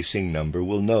ever-increasing number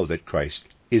will know that Christ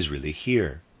is really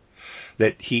here,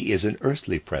 that he is an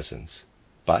earthly presence,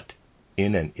 but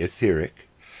in an etheric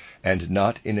and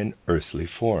not in an earthly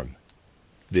form.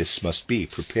 This must be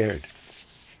prepared.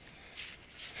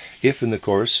 If in the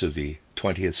course of the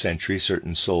 20th century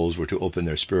certain souls were to open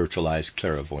their spiritual eyes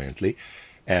clairvoyantly,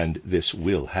 and this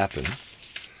will happen,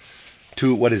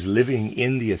 to what is living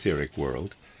in the etheric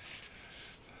world,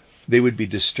 they would be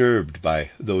disturbed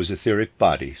by those etheric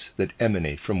bodies that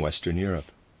emanate from Western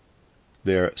Europe.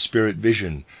 Their spirit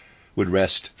vision would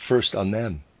rest first on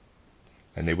them,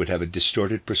 and they would have a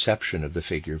distorted perception of the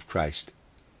figure of Christ.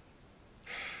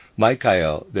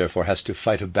 Michael, therefore, has to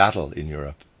fight a battle in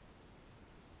Europe.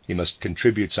 He must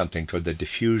contribute something toward the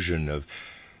diffusion of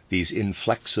these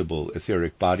inflexible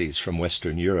etheric bodies from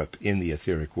Western Europe in the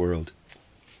etheric world.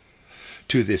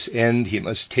 To this end, he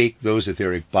must take those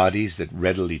etheric bodies that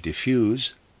readily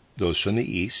diffuse, those from the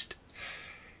East,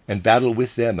 and battle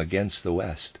with them against the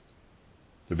West.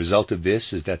 The result of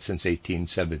this is that since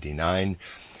 1879,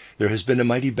 there has been a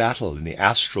mighty battle in the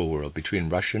astral world between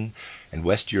Russian and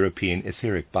West European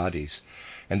etheric bodies,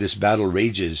 and this battle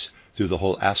rages through the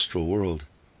whole astral world.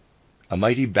 A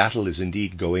mighty battle is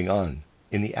indeed going on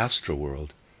in the astral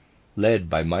world, led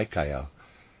by Michael,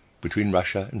 between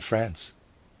Russia and France.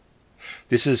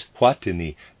 This is what in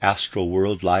the astral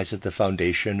world lies at the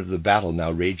foundation of the battle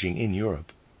now raging in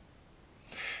Europe.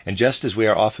 And just as we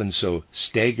are often so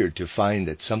staggered to find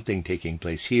that something taking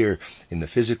place here in the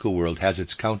physical world has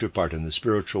its counterpart in the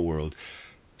spiritual world,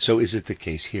 so is it the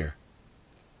case here.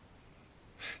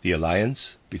 The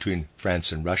alliance between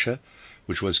France and Russia,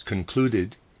 which was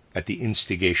concluded at the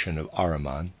instigation of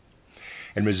Ahriman,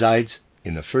 and resides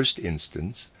in the first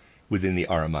instance within the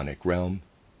Ahrimanic realm,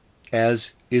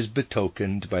 as is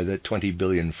betokened by the 20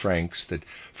 billion francs that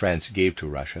France gave to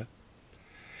Russia,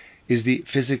 is the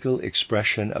physical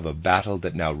expression of a battle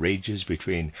that now rages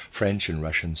between French and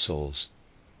Russian souls,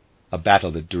 a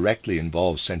battle that directly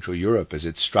involves Central Europe as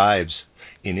it strives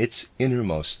in its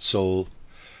innermost soul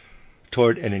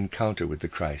toward an encounter with the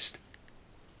Christ.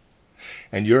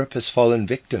 And Europe has fallen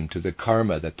victim to the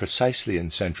karma that precisely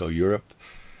in Central Europe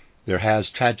there has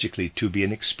tragically to be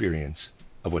an experience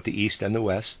of what the East and the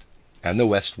West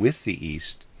with the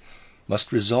East,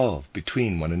 must resolve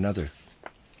between one another.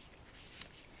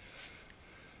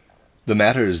 The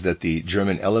matters that the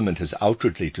German element has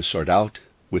outwardly to sort out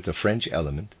with the French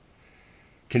element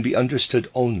can be understood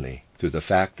only through the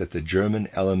fact that the German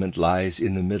element lies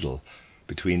in the middle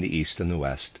between the East and the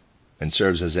West, and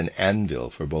serves as an anvil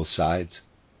for both sides.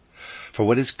 For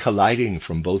what is colliding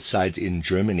from both sides in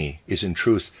Germany is in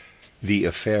truth the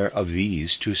affair of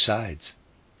these two sides.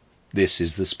 This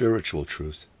is the spiritual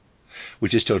truth,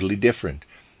 which is totally different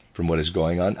from what is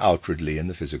going on outwardly in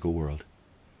the physical world.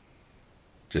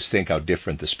 Just think how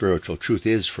different the spiritual truth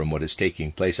is from what is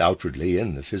taking place outwardly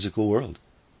in the physical world.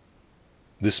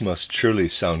 This must surely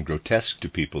sound grotesque to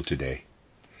people today,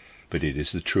 but it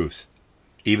is the truth,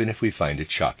 even if we find it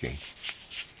shocking.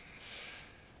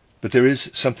 But there is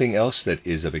something else that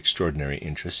is of extraordinary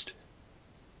interest.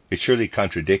 It surely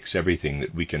contradicts everything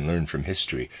that we can learn from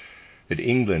history, that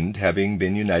England, having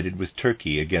been united with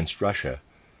Turkey against Russia,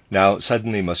 now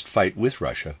suddenly must fight with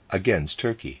Russia against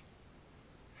Turkey.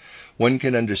 One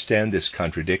can understand this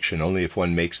contradiction only if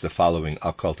one makes the following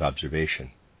occult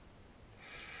observation.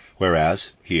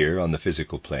 Whereas, here on the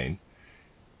physical plane,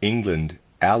 England,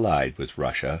 allied with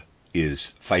Russia,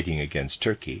 is fighting against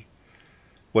Turkey,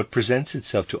 what presents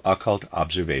itself to occult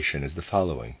observation is the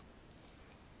following.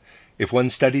 If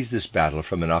one studies this battle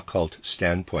from an occult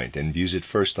standpoint and views it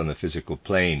first on the physical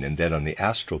plane and then on the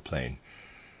astral plane,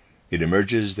 it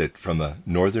emerges that from a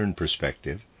northern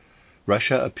perspective,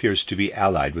 Russia appears to be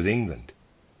allied with England,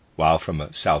 while from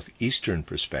a southeastern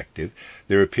perspective,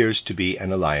 there appears to be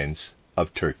an alliance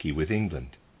of Turkey with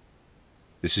England.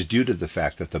 This is due to the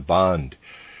fact that the bond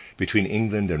between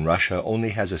England and Russia only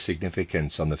has a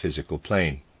significance on the physical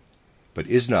plane, but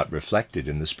is not reflected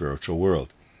in the spiritual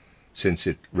world, since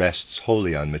it rests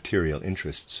wholly on material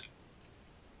interests.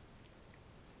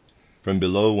 From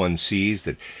below one sees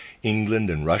that England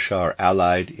and Russia are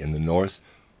allied in the north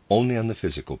only on the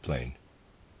physical plane.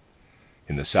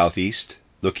 In the southeast,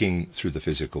 looking through the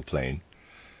physical plane,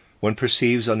 one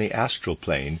perceives on the astral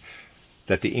plane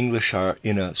that the English are,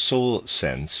 in a soul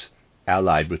sense,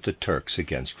 allied with the Turks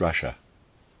against Russia.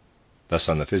 Thus,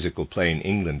 on the physical plane,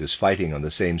 England is fighting on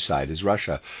the same side as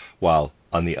Russia, while,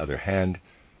 on the other hand,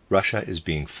 Russia is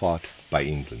being fought by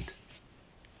England.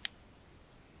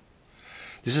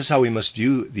 This is how we must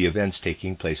view the events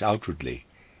taking place outwardly,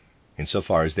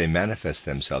 insofar as they manifest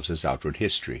themselves as outward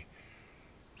history,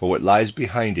 for what lies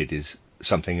behind it is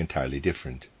something entirely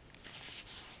different.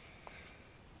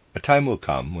 A time will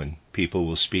come when people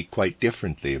will speak quite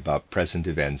differently about present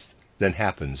events than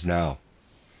happens now.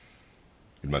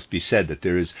 It must be said that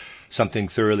there is something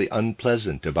thoroughly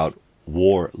unpleasant about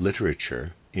war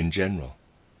literature in general,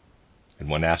 and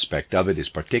one aspect of it is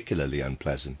particularly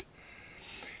unpleasant.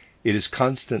 It is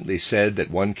constantly said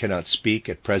that one cannot speak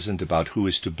at present about who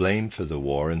is to blame for the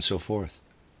war and so forth.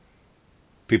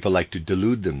 People like to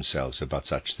delude themselves about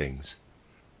such things.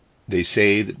 They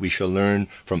say that we shall learn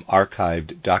from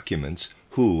archived documents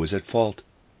who was at fault.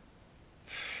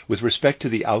 With respect to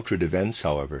the outward events,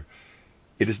 however,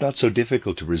 it is not so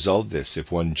difficult to resolve this if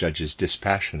one judges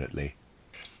dispassionately.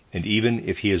 And even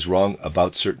if he is wrong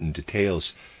about certain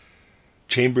details,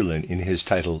 Chamberlain, in his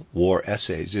title War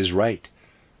Essays, is right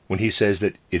when he says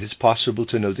that it is possible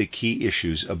to know the key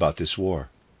issues about this war.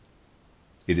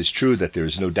 It is true that there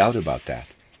is no doubt about that,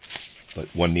 but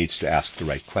one needs to ask the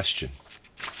right question.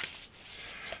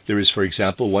 There is, for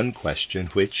example, one question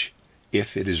which,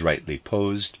 if it is rightly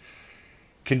posed,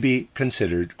 can be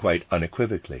considered quite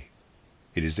unequivocally.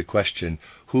 It is the question,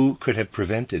 who could have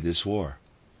prevented this war?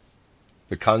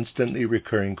 The constantly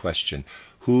recurring question,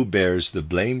 who bears the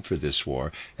blame for this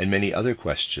war, and many other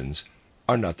questions,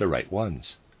 are not the right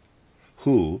ones.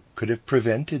 Who could have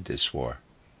prevented this war?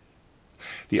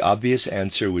 The obvious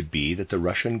answer would be that the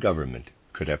Russian government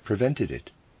could have prevented it.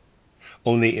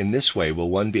 Only in this way will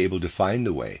one be able to find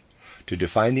the way to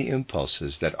define the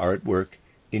impulses that are at work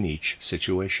in each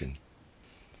situation.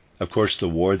 Of course, the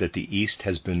war that the East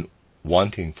has been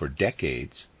wanting for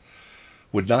decades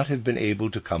would not have been able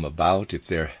to come about if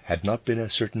there had not been a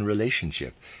certain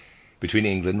relationship between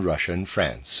England, Russia, and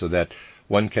France, so that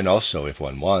one can also, if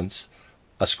one wants,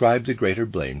 ascribe the greater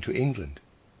blame to England.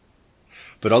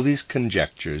 But all these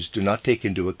conjectures do not take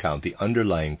into account the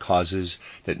underlying causes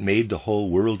that made the whole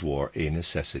world war a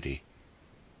necessity.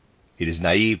 It is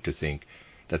naive to think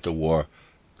that the war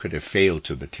could have failed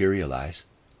to materialize.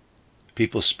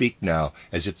 People speak now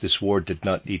as if this war did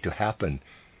not need to happen,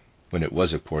 when it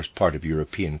was, of course, part of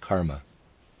European karma.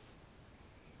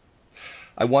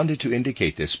 I wanted to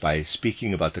indicate this by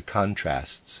speaking about the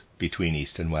contrasts between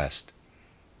East and West.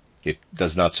 It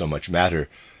does not so much matter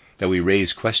that we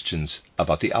raise questions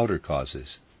about the outer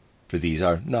causes, for these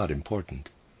are not important.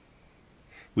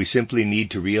 We simply need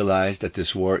to realize that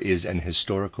this war is an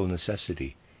historical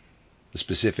necessity. The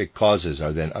specific causes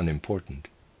are then unimportant.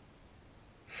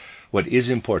 What is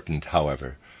important,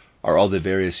 however, are all the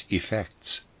various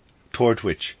effects toward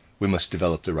which we must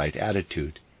develop the right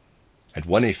attitude, and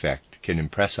one effect can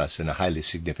impress us in a highly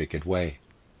significant way.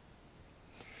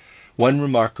 One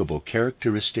remarkable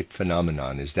characteristic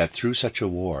phenomenon is that through such a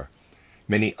war,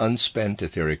 many unspent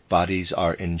etheric bodies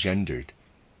are engendered.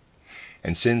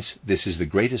 And since this is the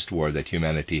greatest war that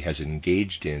humanity has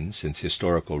engaged in since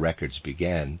historical records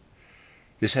began,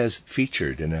 this has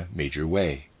featured in a major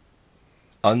way.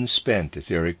 Unspent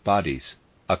etheric bodies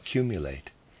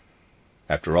accumulate.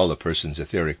 After all, a person's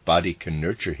etheric body can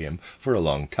nurture him for a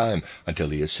long time, until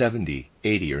he is 70,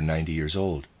 80, or 90 years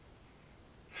old.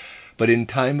 But in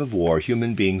time of war,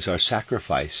 human beings are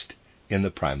sacrificed in the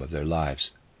prime of their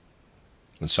lives.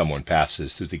 When someone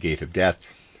passes through the gate of death,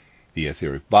 the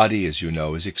etheric body, as you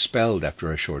know, is expelled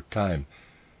after a short time.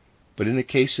 But in the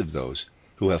case of those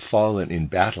who have fallen in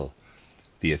battle,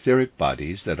 the etheric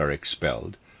bodies that are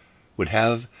expelled would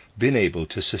have been able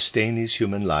to sustain these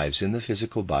human lives in the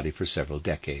physical body for several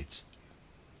decades.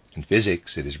 In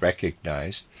physics, it is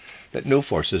recognized that no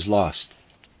force is lost.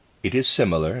 It is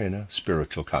similar in a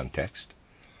spiritual context.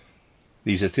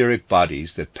 These etheric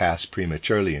bodies that pass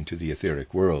prematurely into the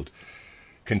etheric world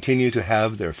continue to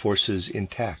have their forces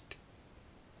intact.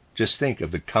 Just think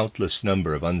of the countless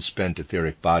number of unspent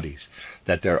etheric bodies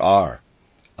that there are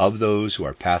of those who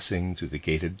are passing through the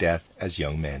gate of death as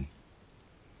young men.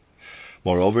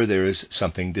 Moreover, there is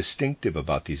something distinctive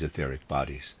about these etheric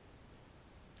bodies.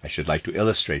 I should like to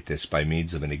illustrate this by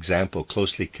means of an example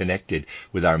closely connected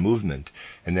with our movement,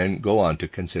 and then go on to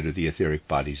consider the etheric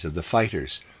bodies of the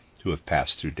fighters who have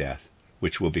passed through death,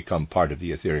 which will become part of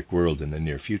the etheric world in the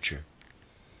near future.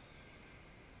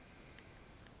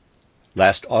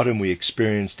 Last autumn we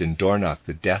experienced in Dornach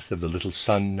the death of the little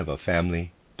son of a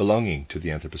family belonging to the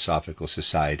Anthroposophical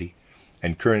Society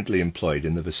and currently employed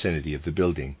in the vicinity of the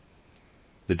building,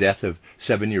 the death of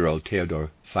 7-year-old Theodor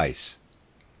Weiss.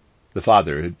 The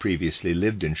father had previously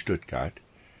lived in Stuttgart.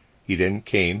 He then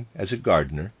came as a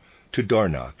gardener to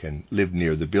Dornach and lived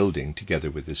near the building together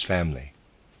with his family.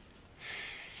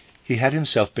 He had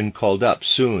himself been called up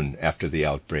soon after the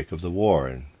outbreak of the war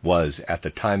and was, at the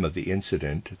time of the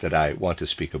incident that I want to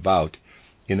speak about,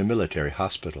 in a military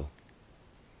hospital.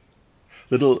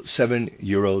 Little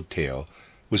 7-year-old Theo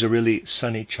was a really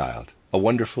sunny child, a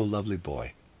wonderful, lovely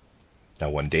boy. Now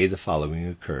one day the following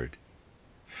occurred.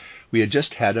 We had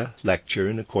just had a lecture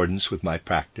in accordance with my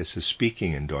practice of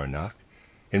speaking in Dornach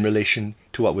in relation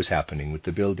to what was happening with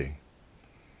the building.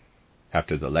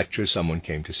 After the lecture, someone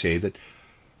came to say that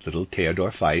little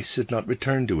Theodor Weiss had not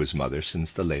returned to his mother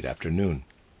since the late afternoon.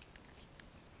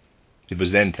 It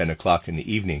was then 10 o'clock in the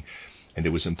evening, and it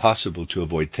was impossible to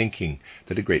avoid thinking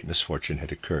that a great misfortune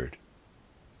had occurred.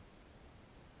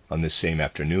 On this same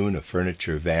afternoon, a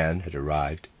furniture van had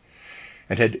arrived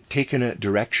and had taken a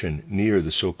direction near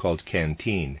the so-called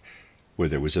canteen, where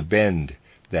there was a bend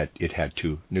that it had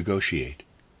to negotiate.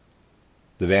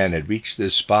 The van had reached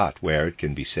this spot where, it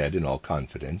can be said in all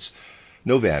confidence,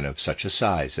 no van of such a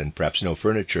size, and perhaps no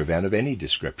furniture van of any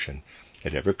description,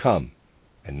 had ever come,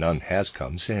 and none has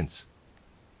come since.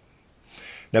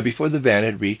 Now, before the van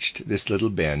had reached this little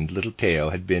bend, little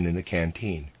Theo had been in the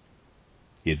canteen.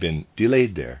 He had been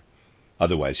delayed there,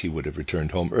 otherwise he would have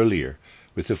returned home earlier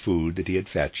with the food that he had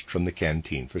fetched from the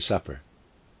canteen for supper.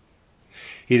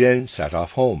 He then set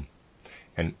off home,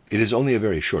 and it is only a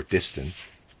very short distance,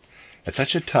 at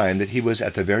such a time that he was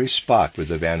at the very spot where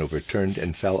the van overturned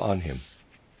and fell on him.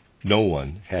 No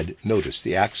one had noticed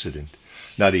the accident,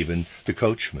 not even the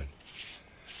coachman,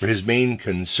 for his main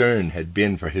concern had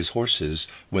been for his horses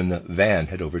when the van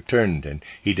had overturned, and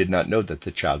he did not know that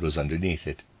the child was underneath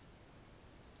it.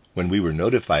 When we were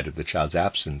notified of the child's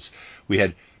absence, we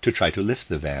had to try to lift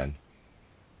the van.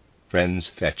 Friends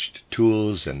fetched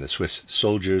tools, and the Swiss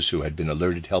soldiers who had been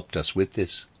alerted helped us with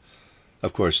this.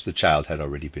 Of course, the child had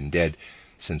already been dead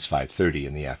since 5:30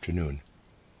 in the afternoon.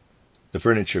 The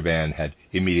furniture van had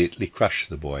immediately crushed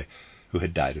the boy, who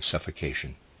had died of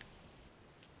suffocation.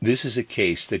 This is a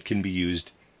case that can be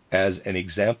used as an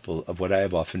example of what I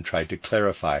have often tried to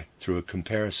clarify through a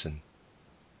comparison,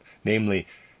 namely,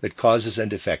 that causes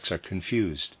and effects are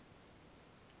confused.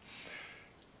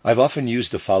 I've often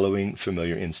used the following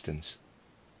familiar instance.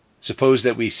 Suppose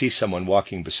that we see someone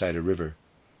walking beside a river.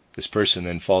 This person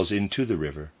then falls into the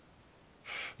river.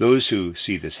 Those who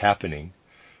see this happening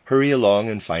hurry along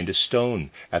and find a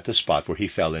stone at the spot where he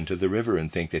fell into the river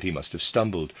and think that he must have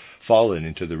stumbled, fallen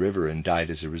into the river, and died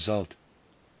as a result.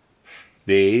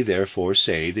 They therefore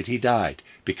say that he died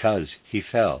because he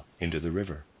fell into the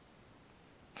river.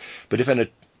 But if an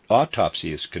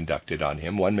autopsy is conducted on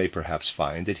him, one may perhaps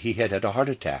find that he had a heart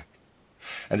attack,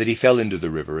 and that he fell into the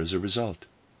river as a result.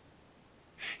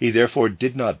 He therefore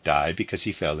did not die because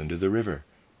he fell into the river,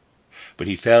 but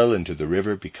he fell into the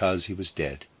river because he was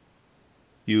dead.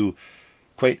 You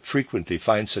quite frequently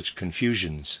find such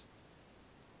confusions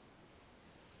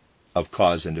of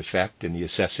cause and effect in the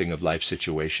assessing of life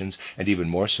situations, and even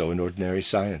more so in ordinary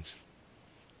science.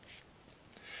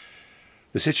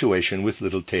 The situation with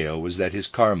little Theo was that his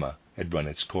karma had run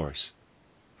its course,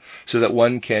 so that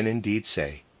one can indeed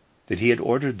say that he had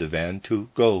ordered the van to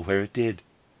go where it did.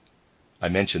 I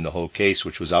mention the whole case,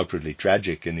 which was outwardly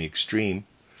tragic in the extreme,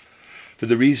 for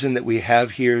the reason that we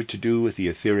have here to do with the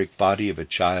etheric body of a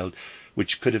child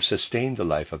which could have sustained the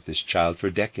life of this child for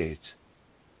decades.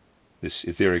 This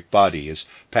etheric body is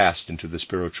passed into the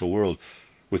spiritual world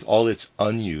with all its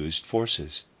unused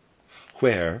forces.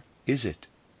 Where is it?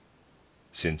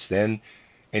 Since then,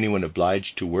 anyone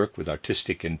obliged to work with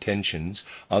artistic intentions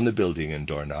on the building in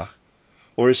Dornach,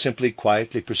 or is simply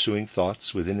quietly pursuing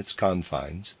thoughts within its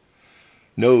confines,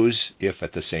 knows, if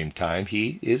at the same time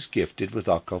he is gifted with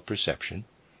occult perception,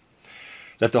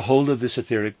 that the whole of this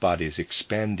etheric body is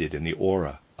expanded in the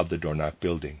aura of the Dornach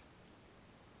building.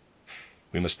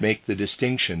 We must make the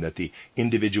distinction that the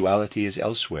individuality is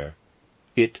elsewhere.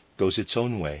 It goes its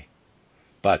own way.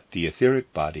 But the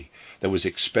etheric body that was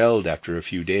expelled after a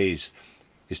few days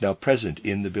is now present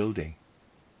in the building.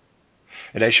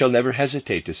 And I shall never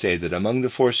hesitate to say that among the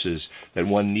forces that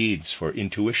one needs for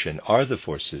intuition are the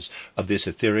forces of this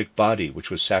etheric body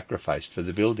which was sacrificed for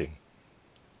the building.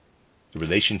 The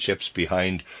relationships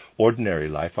behind ordinary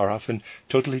life are often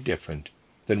totally different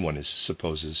than one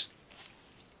supposes.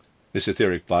 This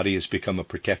etheric body has become a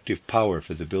protective power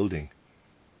for the building.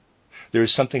 There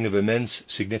is something of immense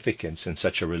significance in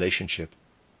such a relationship.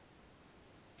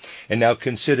 And now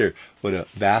consider what a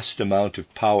vast amount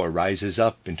of power rises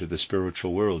up into the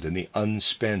spiritual world in the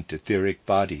unspent etheric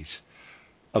bodies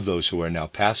of those who are now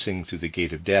passing through the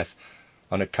gate of death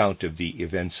on account of the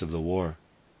events of the war.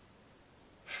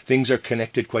 Things are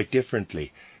connected quite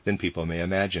differently than people may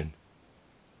imagine.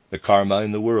 The karma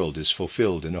in the world is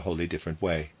fulfilled in a wholly different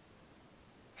way.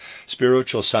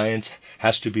 Spiritual science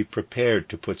has to be prepared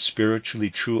to put spiritually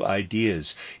true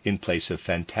ideas in place of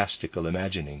fantastical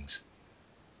imaginings.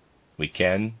 We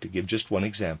can, to give just one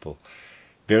example,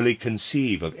 barely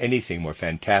conceive of anything more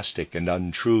fantastic and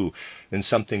untrue than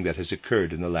something that has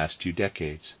occurred in the last few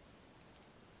decades.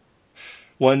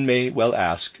 One may well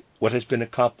ask what has been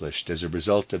accomplished as a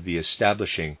result of the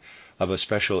establishing of a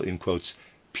special, in quotes,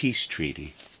 peace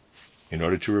treaty, in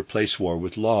order to replace war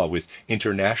with law, with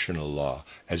international law,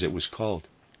 as it was called.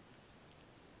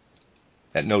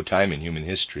 At no time in human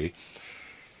history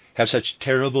have such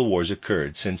terrible wars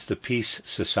occurred since the peace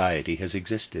society has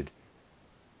existed.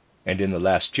 And in the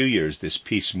last 2 years, this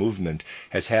peace movement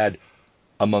has had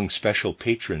among special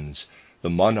patrons the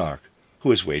monarch who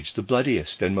has waged the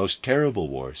bloodiest and most terrible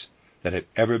wars that have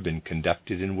ever been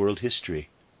conducted in world history.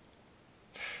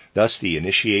 Thus, the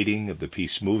initiating of the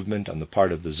peace movement on the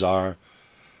part of the Tsar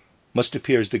must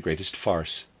appear as the greatest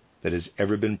farce that has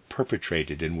ever been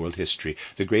perpetrated in world history,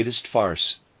 the greatest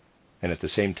farce, and at the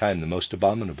same time the most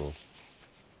abominable.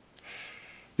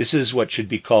 This is what should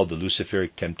be called the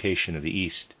Luciferic temptation of the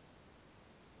East.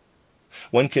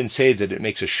 One can say that it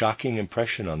makes a shocking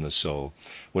impression on the soul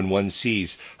when one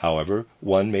sees, however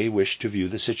one may wish to view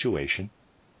the situation,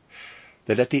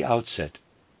 that at the outset,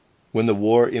 when the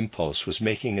war impulse was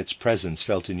making its presence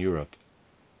felt in Europe,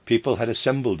 people had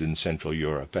assembled in Central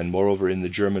Europe and moreover in the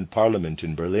German Parliament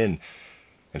in Berlin,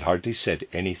 and hardly said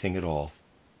anything at all.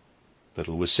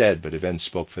 Little was said, but events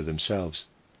spoke for themselves.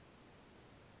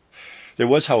 There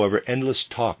was, however, endless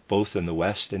talk both in the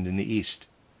West and in the East.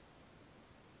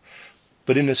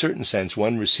 But in a certain sense,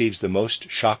 one receives the most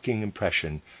shocking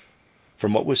impression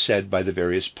from what was said by the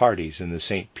various parties in the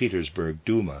St. Petersburg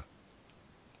Duma.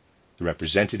 The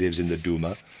representatives in the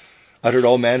Duma uttered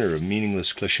all manner of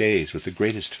meaningless clichés with the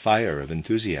greatest fire of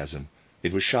enthusiasm.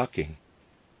 It was shocking.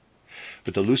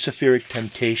 But the Luciferic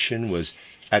temptation was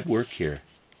at work here.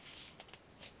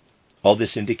 All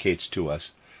this indicates to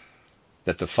us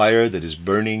that the fire that is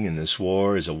burning in this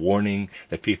war is a warning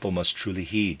that people must truly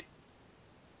heed.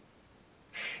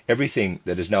 Everything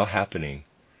that is now happening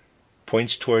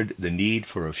points toward the need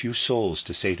for a few souls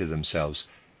to say to themselves,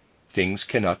 things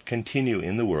cannot continue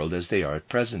in the world as they are at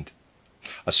present.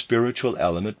 A spiritual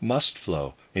element must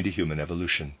flow into human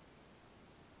evolution.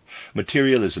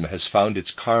 Materialism has found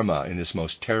its karma in this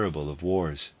most terrible of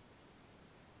wars.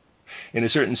 In a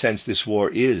certain sense, this war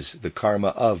is the karma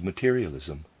of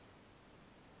materialism.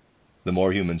 The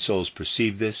more human souls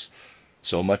perceive this,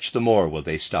 so much the more will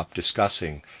they stop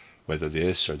discussing whether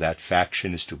this or that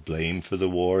faction is to blame for the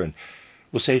war, and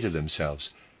will say to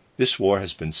themselves, this war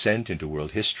has been sent into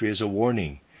world history as a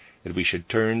warning that we should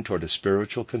turn toward a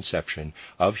spiritual conception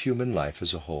of human life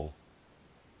as a whole.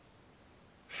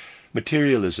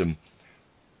 Materialism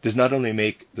does not only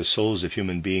make the souls of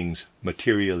human beings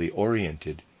materially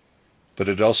oriented, but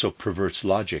it also perverts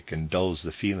logic and dulls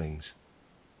the feelings.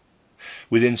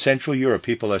 Within Central Europe,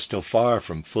 people are still far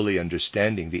from fully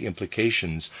understanding the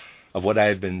implications of what I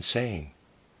have been saying,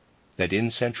 that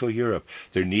in Central Europe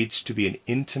there needs to be an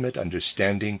intimate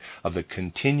understanding of the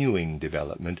continuing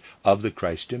development of the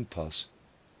Christ impulse.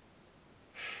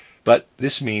 But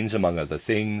this means, among other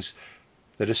things,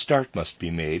 that a start must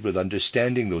be made with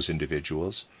understanding those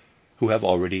individuals who have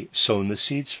already sown the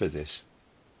seeds for this.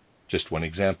 Just one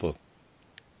example.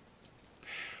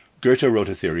 Goethe wrote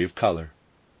a theory of color.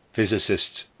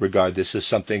 Physicists regard this as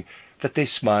something that they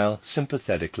smile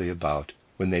sympathetically about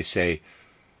when they say,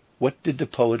 what did the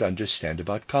poet understand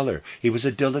about color? He was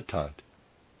a dilettante.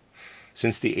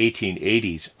 Since the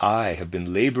 1880s, I have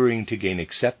been laboring to gain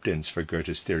acceptance for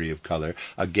Goethe's theory of color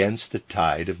against the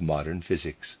tide of modern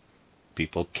physics.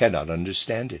 People cannot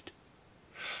understand it.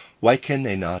 Why can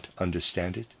they not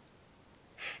understand it?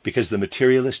 Because the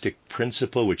materialistic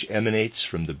principle which emanates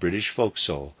from the British folk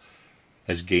soul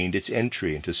has gained its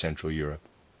entry into Central Europe.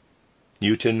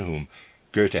 Newton, whom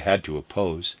Goethe had to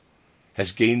oppose,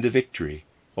 has gained the victory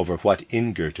over what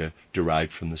in Goethe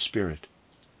derived from the spirit.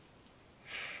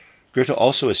 Goethe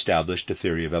also established a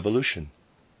theory of evolution,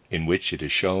 in which it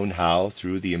is shown how,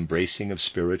 through the embracing of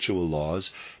spiritual laws,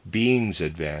 beings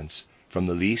advance from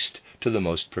the least to the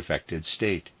most perfected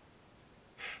state.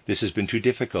 This has been too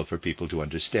difficult for people to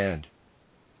understand.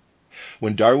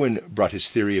 When Darwin brought his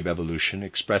theory of evolution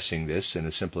expressing this in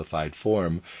a simplified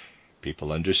form,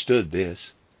 people understood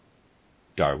this.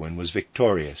 Darwin was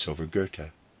victorious over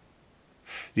Goethe.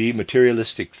 The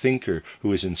materialistic thinker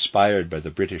who is inspired by the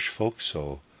British folk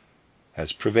soul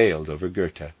has prevailed over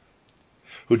Goethe,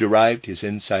 who derived his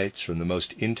insights from the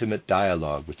most intimate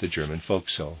dialogue with the German folk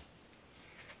soul.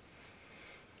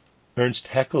 Ernst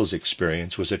Haeckel's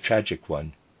experience was a tragic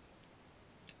one.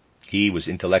 He was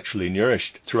intellectually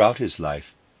nourished throughout his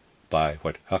life by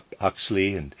what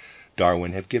Huxley and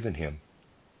Darwin have given him.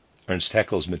 Ernst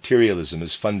Haeckel's materialism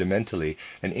is fundamentally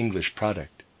an English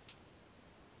product.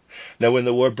 Now, when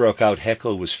the war broke out,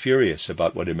 Haeckel was furious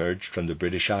about what emerged from the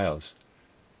British Isles.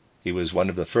 He was one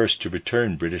of the first to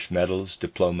return British medals,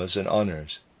 diplomas, and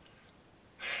honors.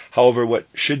 However, what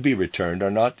should be returned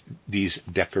are not these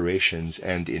decorations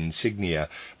and insignia,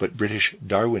 but British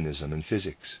Darwinism and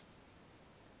physics.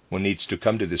 One needs to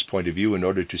come to this point of view in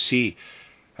order to see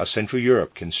how Central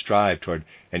Europe can strive toward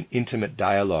an intimate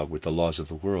dialogue with the laws of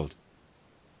the world.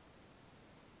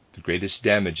 The greatest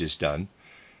damage is done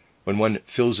when one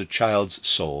fills a child's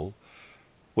soul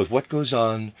with what goes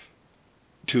on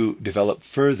to develop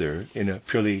further in a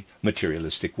purely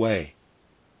materialistic way.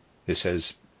 This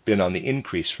has been on the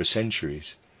increase for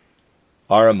centuries.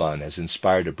 Ahriman has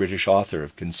inspired a British author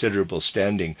of considerable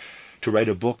standing to write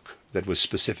a book that was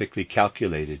specifically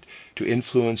calculated to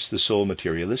influence the soul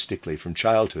materialistically from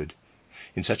childhood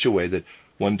in such a way that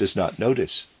one does not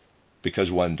notice,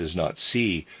 because one does not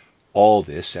see all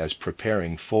this as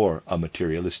preparing for a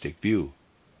materialistic view.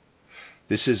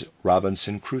 This is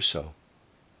Robinson Crusoe.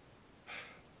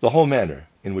 The whole manner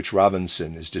in which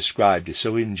Robinson is described is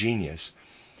so ingenious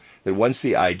that once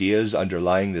the ideas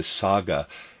underlying this saga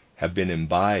have been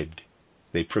imbibed,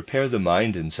 they prepare the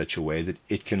mind in such a way that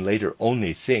it can later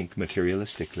only think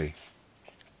materialistically.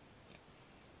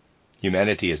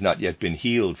 Humanity has not yet been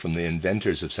healed from the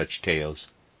inventors of such tales.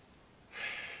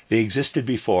 They existed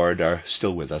before and are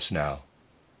still with us now.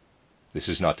 This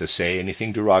is not to say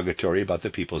anything derogatory about the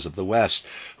peoples of the West,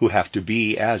 who have to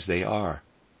be as they are.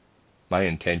 My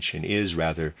intention is,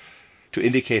 rather, to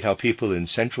indicate how people in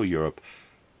Central Europe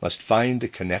must find the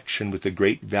connection with the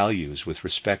great values with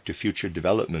respect to future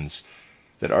developments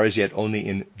that are as yet only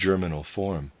in germinal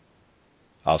form.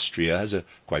 Austria has a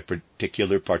quite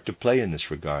particular part to play in this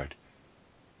regard.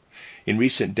 In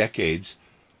recent decades,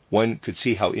 one could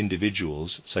see how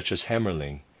individuals, such as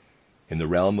Hämmerling, in the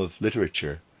realm of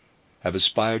literature, have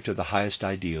aspired to the highest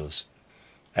ideals,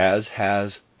 as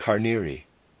has Carnieri,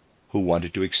 who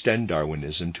wanted to extend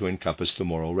Darwinism to encompass the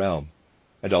moral realm,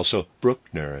 and also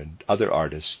Bruckner and other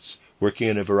artists working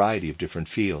in a variety of different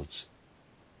fields.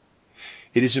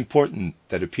 It is important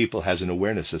that a people has an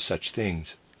awareness of such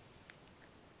things.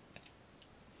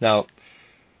 Now,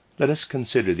 let us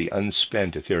consider the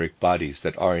unspent etheric bodies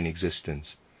that are in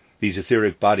existence. These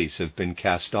etheric bodies have been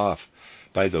cast off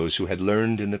by those who had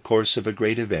learned in the course of a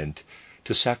great event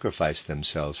to sacrifice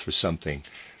themselves for something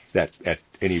that, at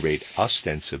any rate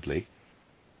ostensibly,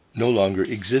 no longer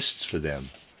exists for them,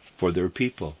 for their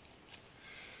people.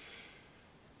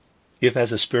 If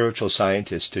as a spiritual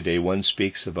scientist today one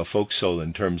speaks of a folk soul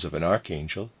in terms of an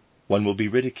archangel, one will be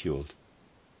ridiculed.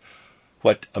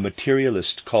 What a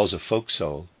materialist calls a folk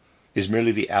soul is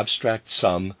merely the abstract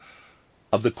sum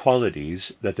of the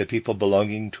qualities that the people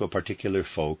belonging to a particular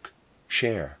folk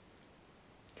share.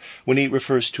 When he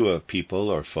refers to a people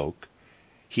or folk,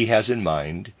 he has in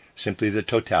mind simply the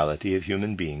totality of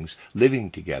human beings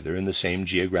living together in the same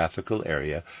geographical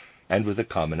area and with a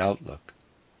common outlook.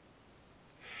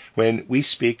 When we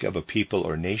speak of a people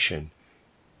or nation,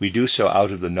 we do so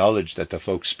out of the knowledge that the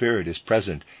folk spirit is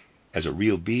present as a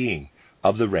real being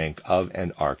of the rank of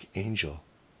an archangel.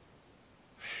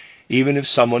 Even if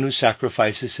someone who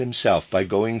sacrifices himself by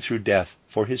going through death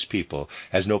for his people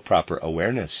has no proper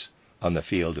awareness on the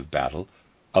field of battle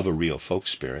of a real folk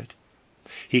spirit,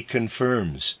 he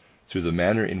confirms through the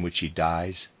manner in which he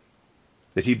dies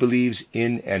that he believes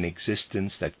in an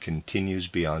existence that continues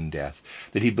beyond death,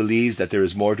 that he believes that there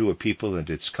is more to a people and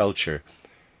its culture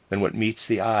than what meets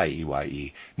the eye,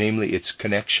 EYE, namely its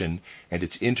connection and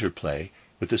its interplay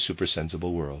with the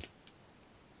supersensible world.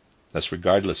 Thus,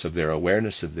 regardless of their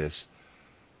awareness of this,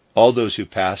 all those who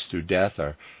pass through death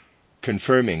are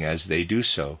confirming as they do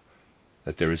so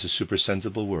that there is a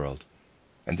supersensible world,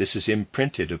 and this is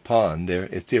imprinted upon their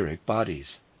etheric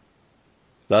bodies.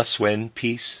 Thus, when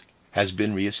peace has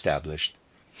been reestablished,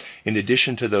 in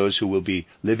addition to those who will be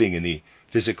living in the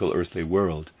physical earthly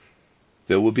world,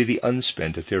 there will be the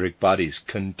unspent etheric bodies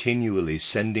continually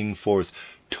sending forth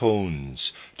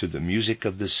tones to the music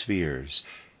of the spheres,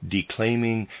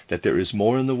 declaiming that there is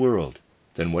more in the world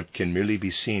than what can merely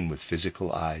be seen with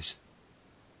physical eyes.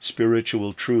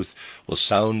 Spiritual truth will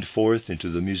sound forth into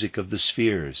the music of the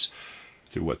spheres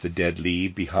through what the dead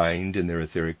leave behind in their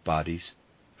etheric bodies,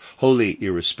 wholly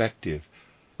irrespective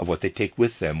of what they take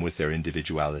with them with their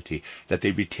individuality that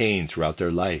they retain throughout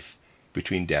their life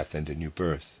between death and a new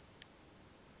birth.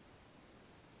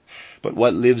 But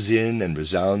what lives in and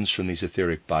resounds from these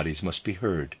etheric bodies must be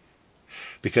heard,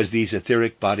 because these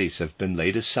etheric bodies have been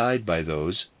laid aside by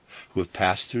those who have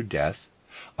passed through death,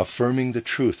 affirming the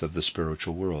truth of the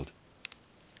spiritual world.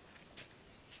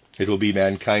 It will be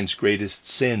mankind's greatest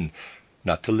sin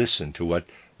not to listen to what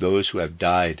those who have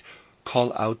died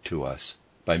call out to us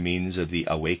by means of the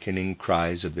awakening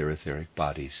cries of their etheric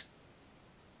bodies.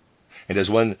 And as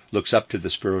one looks up to the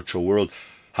spiritual world,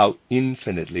 how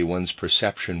infinitely one's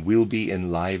perception will be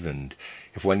enlivened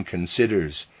if one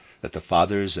considers that the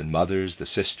fathers and mothers, the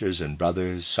sisters and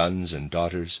brothers, sons and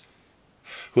daughters,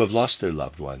 who have lost their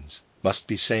loved ones must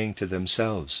be saying to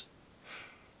themselves,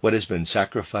 what has been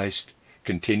sacrificed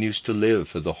continues to live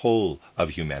for the whole of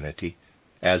humanity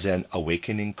as an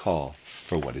awakening call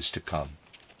for what is to come.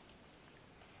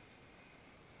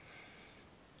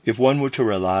 If one were to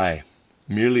rely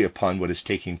merely upon what is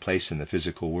taking place in the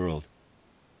physical world,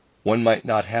 one might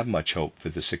not have much hope for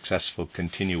the successful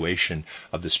continuation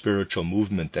of the spiritual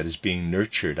movement that is being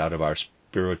nurtured out of our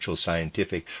spiritual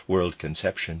scientific world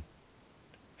conception.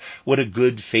 What a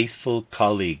good, faithful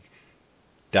colleague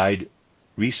died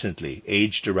recently,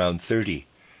 aged around 30,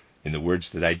 in the words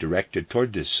that I directed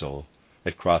toward this soul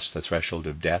that crossed the threshold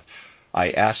of death. I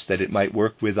asked that it might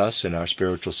work with us in our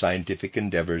spiritual scientific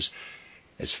endeavors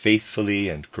as faithfully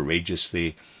and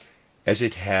courageously as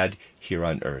it had here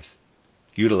on earth,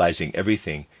 utilizing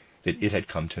everything that it had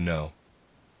come to know.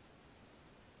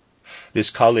 This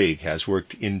colleague has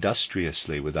worked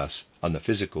industriously with us on the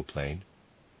physical plane.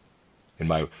 In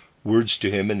my words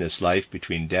to him in this life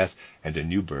between death and a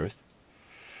new birth,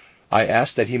 I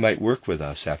asked that he might work with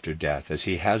us after death as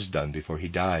he has done before he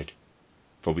died.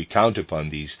 For we count upon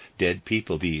these dead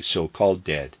people, the so-called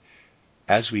dead,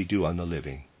 as we do on the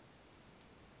living.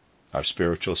 Our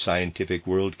spiritual scientific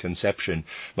world conception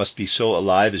must be so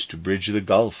alive as to bridge the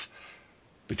gulf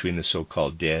between the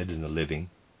so-called dead and the living,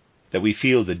 that we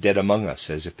feel the dead among us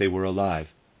as if they were alive.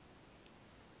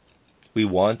 We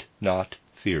want not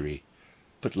theory,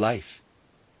 but life.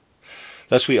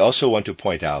 Thus we also want to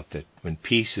point out that when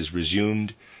peace is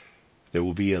resumed, there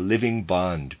will be a living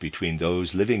bond between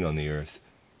those living on the earth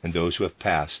and those who have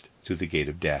passed through the gate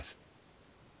of death.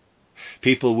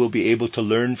 People will be able to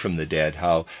learn from the dead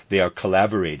how they are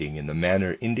collaborating in the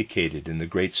manner indicated in the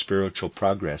great spiritual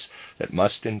progress that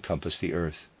must encompass the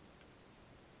earth.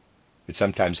 It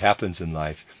sometimes happens in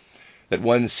life that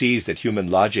one sees that human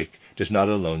logic does not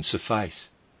alone suffice.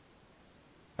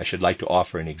 I should like to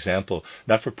offer an example,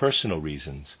 not for personal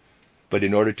reasons, but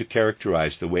in order to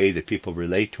characterize the way that people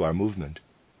relate to our movement.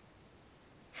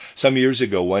 Some years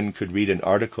ago, one could read an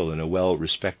article in a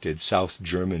well-respected South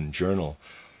German journal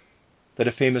that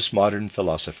a famous modern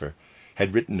philosopher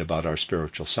had written about our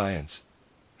spiritual science.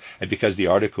 And because the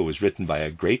article was written by a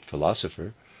great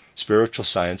philosopher, spiritual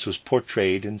science was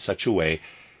portrayed in such a way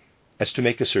as to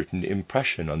make a certain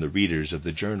impression on the readers of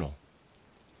the journal.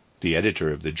 The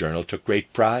editor of the journal took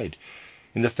great pride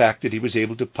in the fact that he was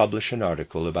able to publish an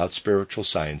article about spiritual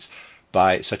science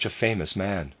by such a famous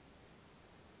man.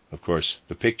 Of course,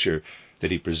 the picture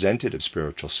that he presented of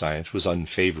spiritual science was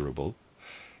unfavorable,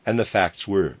 and the facts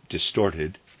were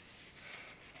distorted.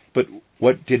 But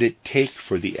what did it take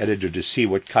for the editor to see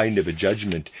what kind of a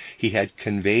judgment he had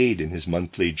conveyed in his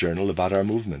monthly journal about our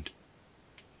movement?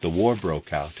 The war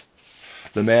broke out.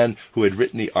 The man who had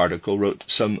written the article wrote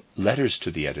some letters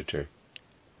to the editor.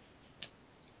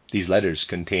 These letters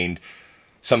contained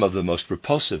some of the most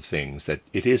repulsive things that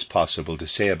it is possible to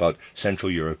say about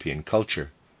Central European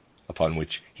culture, upon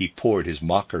which he poured his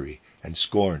mockery and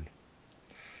scorn.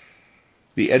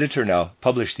 The editor now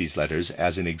published these letters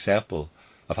as an example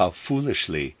of how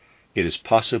foolishly it is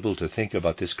possible to think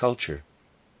about this culture,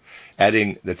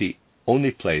 adding that the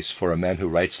only place for a man who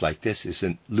writes like this is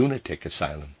a lunatic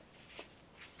asylum.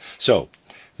 So,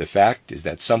 the fact is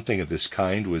that something of this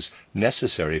kind was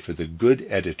necessary for the good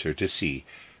editor to see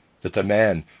that the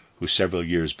man who several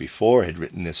years before had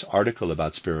written this article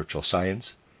about spiritual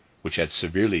science, which had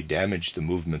severely damaged the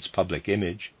movement's public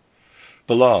image,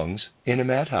 belongs in a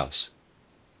madhouse.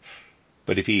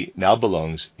 But if he now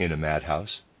belongs in a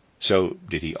madhouse, so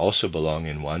did he also belong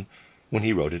in one when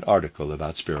he wrote an article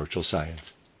about spiritual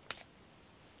science.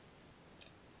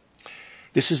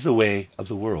 This is the way of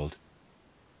the world.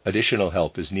 Additional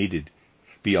help is needed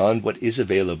beyond what is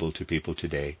available to people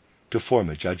today to form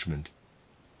a judgment.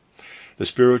 The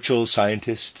spiritual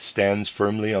scientist stands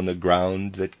firmly on the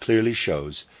ground that clearly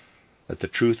shows that the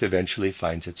truth eventually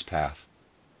finds its path.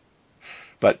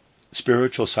 But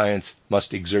spiritual science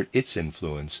must exert its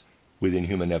influence within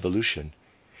human evolution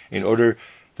in order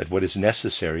that what is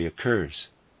necessary occurs.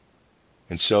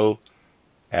 And so,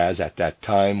 as at that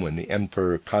time when the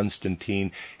Emperor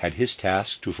Constantine had his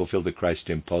task to fulfill the Christ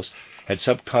impulse, had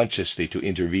subconsciously to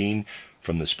intervene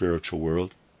from the spiritual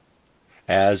world,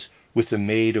 as with the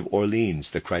Maid of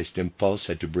Orleans the Christ impulse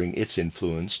had to bring its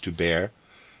influence to bear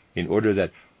in order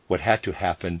that what had to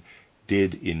happen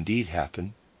did indeed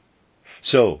happen,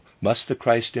 so must the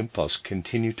Christ impulse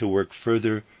continue to work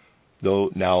further, though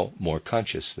now more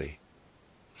consciously.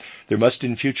 There must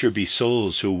in future be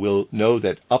souls who will know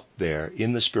that up there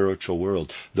in the spiritual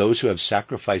world, those who have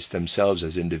sacrificed themselves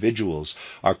as individuals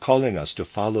are calling us to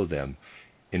follow them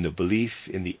in the belief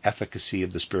in the efficacy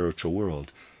of the spiritual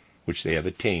world, which they have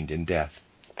attained in death.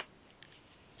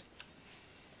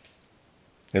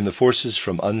 And the forces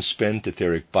from unspent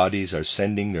etheric bodies are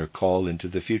sending their call into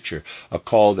the future, a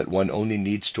call that one only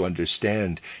needs to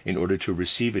understand in order to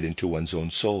receive it into one's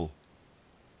own soul.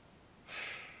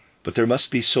 But there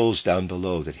must be souls down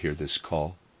below that hear this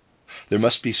call. There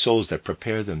must be souls that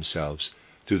prepare themselves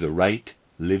through the right,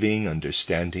 living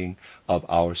understanding of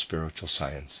our spiritual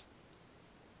science.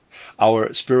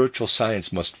 Our spiritual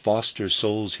science must foster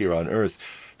souls here on earth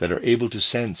that are able to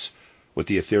sense what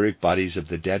the etheric bodies of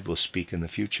the dead will speak in the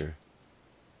future.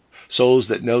 Souls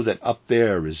that know that up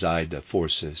there reside the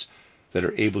forces that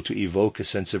are able to evoke a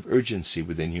sense of urgency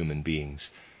within human beings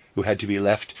who had to be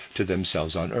left to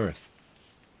themselves on earth.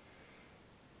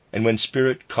 And when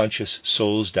spirit-conscious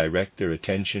souls direct their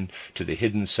attention to the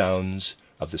hidden sounds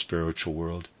of the spiritual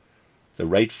world, the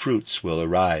right fruits will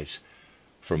arise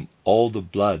from all the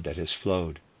blood that has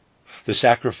flowed, the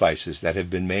sacrifices that have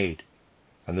been made,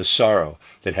 and the sorrow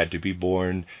that had to be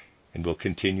borne and will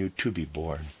continue to be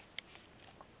borne.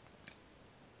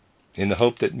 In the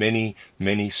hope that many,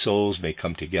 many souls may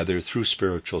come together through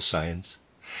spiritual science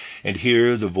and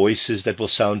hear the voices that will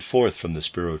sound forth from the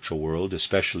spiritual world,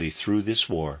 especially through this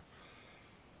war,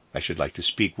 I should like to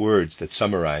speak words that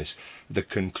summarize the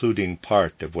concluding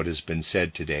part of what has been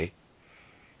said today,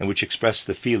 and which express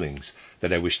the feelings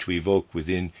that I wish to evoke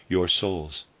within your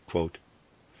souls. Quote,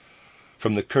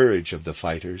 "From the courage of the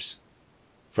fighters,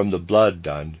 from the blood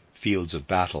on fields of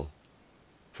battle,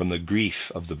 from the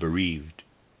grief of the bereaved,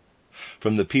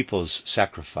 from the people's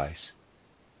sacrifice,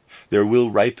 there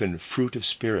will ripen fruit of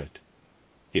spirit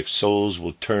if souls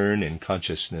will turn in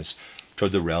consciousness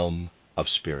toward the realm of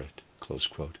spirit." Close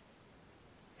quote.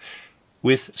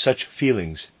 With such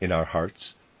feelings in our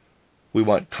hearts, we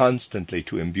want constantly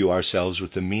to imbue ourselves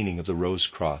with the meaning of the rose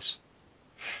cross,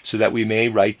 so that we may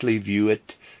rightly view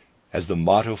it as the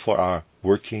motto for our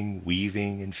working,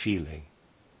 weaving, and feeling.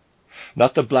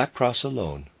 Not the black cross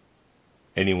alone.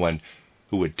 Anyone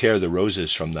who would tear the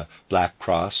roses from the black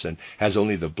cross and has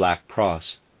only the black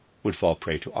cross would fall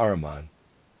prey to Ahriman.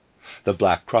 The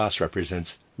black cross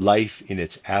represents life in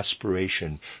its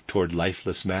aspiration toward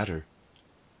lifeless matter.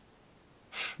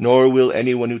 Nor will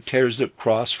anyone who tears the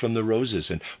cross from the roses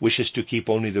and wishes to keep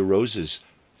only the roses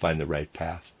find the right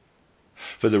path.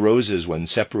 For the roses, when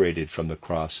separated from the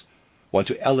cross, want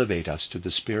to elevate us to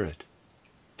the spirit.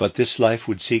 But this life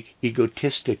would seek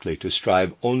egotistically to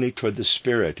strive only toward the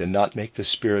spirit and not make the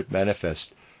spirit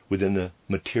manifest within the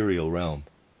material realm.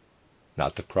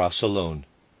 Not the cross alone,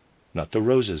 not the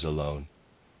roses alone,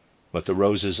 but the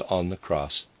roses on the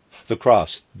cross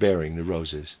bearing the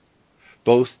roses,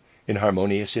 both in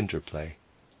harmonious interplay.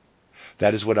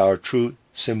 That is what our true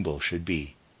symbol should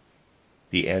be.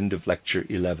 The end of Lecture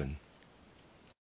 11.